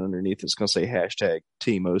pie, and underneath it's going to say hashtag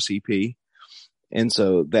Team OCP. And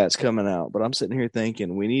so that's coming out. But I'm sitting here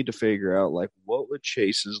thinking we need to figure out, like, what would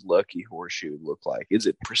Chase's Lucky Horseshoe look like? Is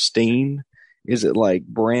it pristine? Is it like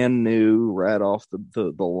brand new right off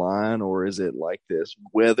the line? Or is it like this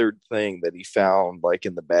weathered thing that he found like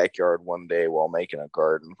in the backyard one day while making a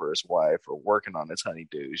garden for his wife or working on his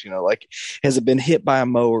honeydews? Like, has it been hit by a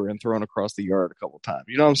mower and thrown across the yard a couple times?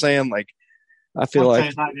 You know what I'm saying? Like, I feel like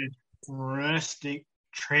it's like this rustic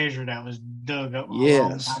treasure that was dug up a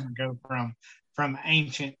long time ago from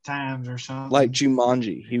ancient times or something. Like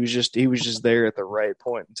Jumanji. He was just there at the right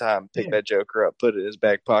point in time, pick that joker up, put it in his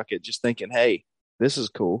back pocket, just thinking, hey, this is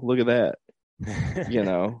cool. Look at that.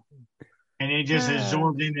 And it just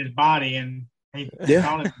absorbed in his body, and he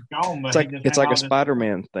thought it was gone. But it's like a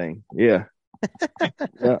Spider-Man thing. Yeah.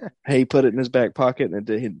 Yeah. Hey, he put it in his back pocket, and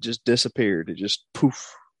it just disappeared. It just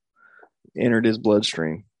poof, entered his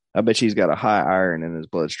bloodstream. I bet he's got a high iron in his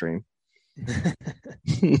bloodstream.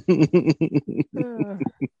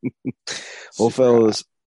 Well, fellas,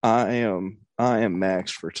 I am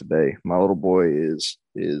maxed for today. My little boy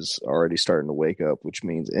is already starting to wake up, which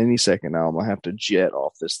means any second now I'm gonna have to jet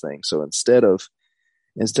off this thing. So instead of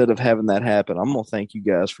having that happen, I'm gonna thank you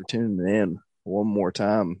guys for tuning in one more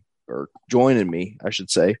time, or joining me, I should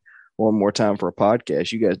say, one more time for a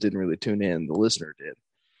podcast. You guys didn't really tune in; the listener did.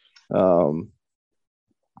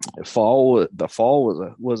 The fall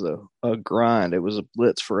was a grind. It was a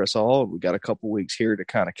blitz for us all. We got a couple weeks here to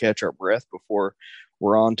kind of catch our breath before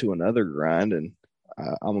we're on to another grind. And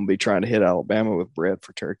I'm going to be trying to hit Alabama with Brett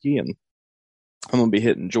for turkey. And I'm going to be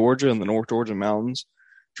hitting Georgia in the North Georgia mountains,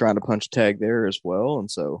 trying to punch a tag there as well. And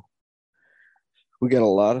so we got a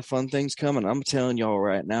lot of fun things coming. I'm telling y'all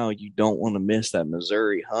right now, you don't want to miss that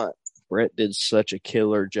Missouri hunt. Brett did such a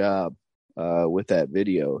killer job with that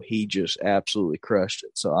video. He just absolutely crushed it.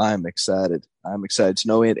 So I'm excited. I'm excited to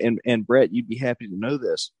know it. And Brett, you'd be happy to know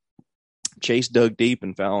this. Chase dug deep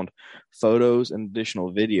and found photos and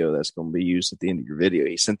additional video that's going to be used at the end of your video.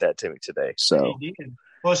 He sent that to me today. So he did.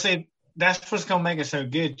 Well, see, that's what's going to make it so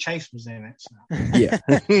good. Chase was in it. So. Yeah.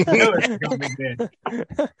 I know it's going to be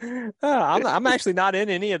good. I'm actually not in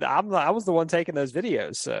any of that. I was the one taking those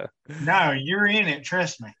videos. So no, you're in it.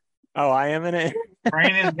 Trust me. Oh, I am in it.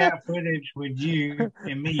 Brandon's got footage with you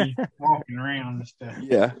and me walking around and stuff.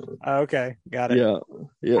 Yeah. Okay, got it.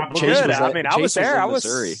 Yeah. Well, good. I was there. I was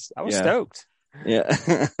stoked. Yeah.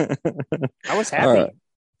 I was happy. Right.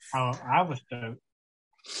 Oh, I was stoked.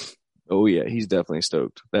 Oh yeah, he's definitely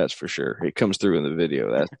stoked. That's for sure. It comes through in the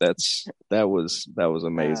video. That was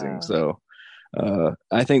amazing. So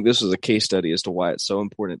I think this was a case study as to why it's so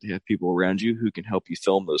important to have people around you who can help you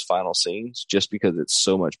film those final scenes, just because it's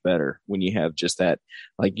so much better when you have just that.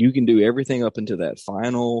 Like, you can do everything up into that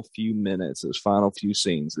final few minutes, those final few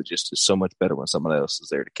scenes, that just is so much better when someone else is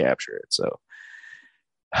there to capture it. So,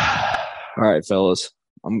 all right, fellas,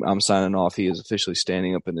 I'm signing off. He is officially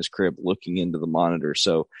standing up in his crib looking into the monitor.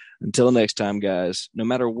 So until next time, guys, no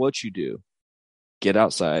matter what you do, get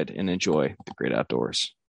outside and enjoy the great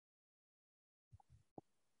outdoors.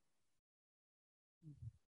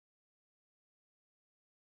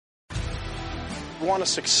 You want to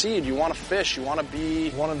succeed, you want to fish, you want to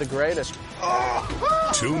be one of the greatest.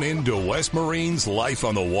 Oh. Tune in to West Marine's Life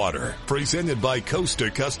on the Water, presented by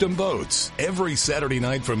Costa Custom Boats, every Saturday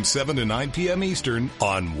night from 7 to 9 p.m. Eastern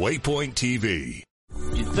on Waypoint TV.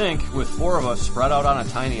 You'd think, with 4 of us spread out on a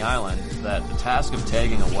tiny island, that the task of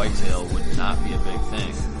tagging a whitetail would not be a big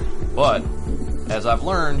thing. But, as I've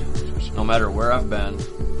learned, no matter where I've been,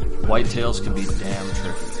 whitetails can be damn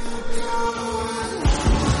tricky.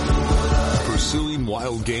 Pursuing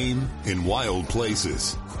wild game in wild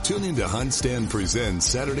places. Tune in to Hunt Stand Presents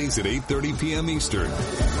Saturdays at 8:30 p.m. Eastern.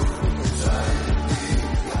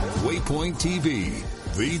 Waypoint TV,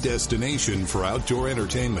 the destination for outdoor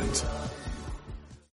entertainment.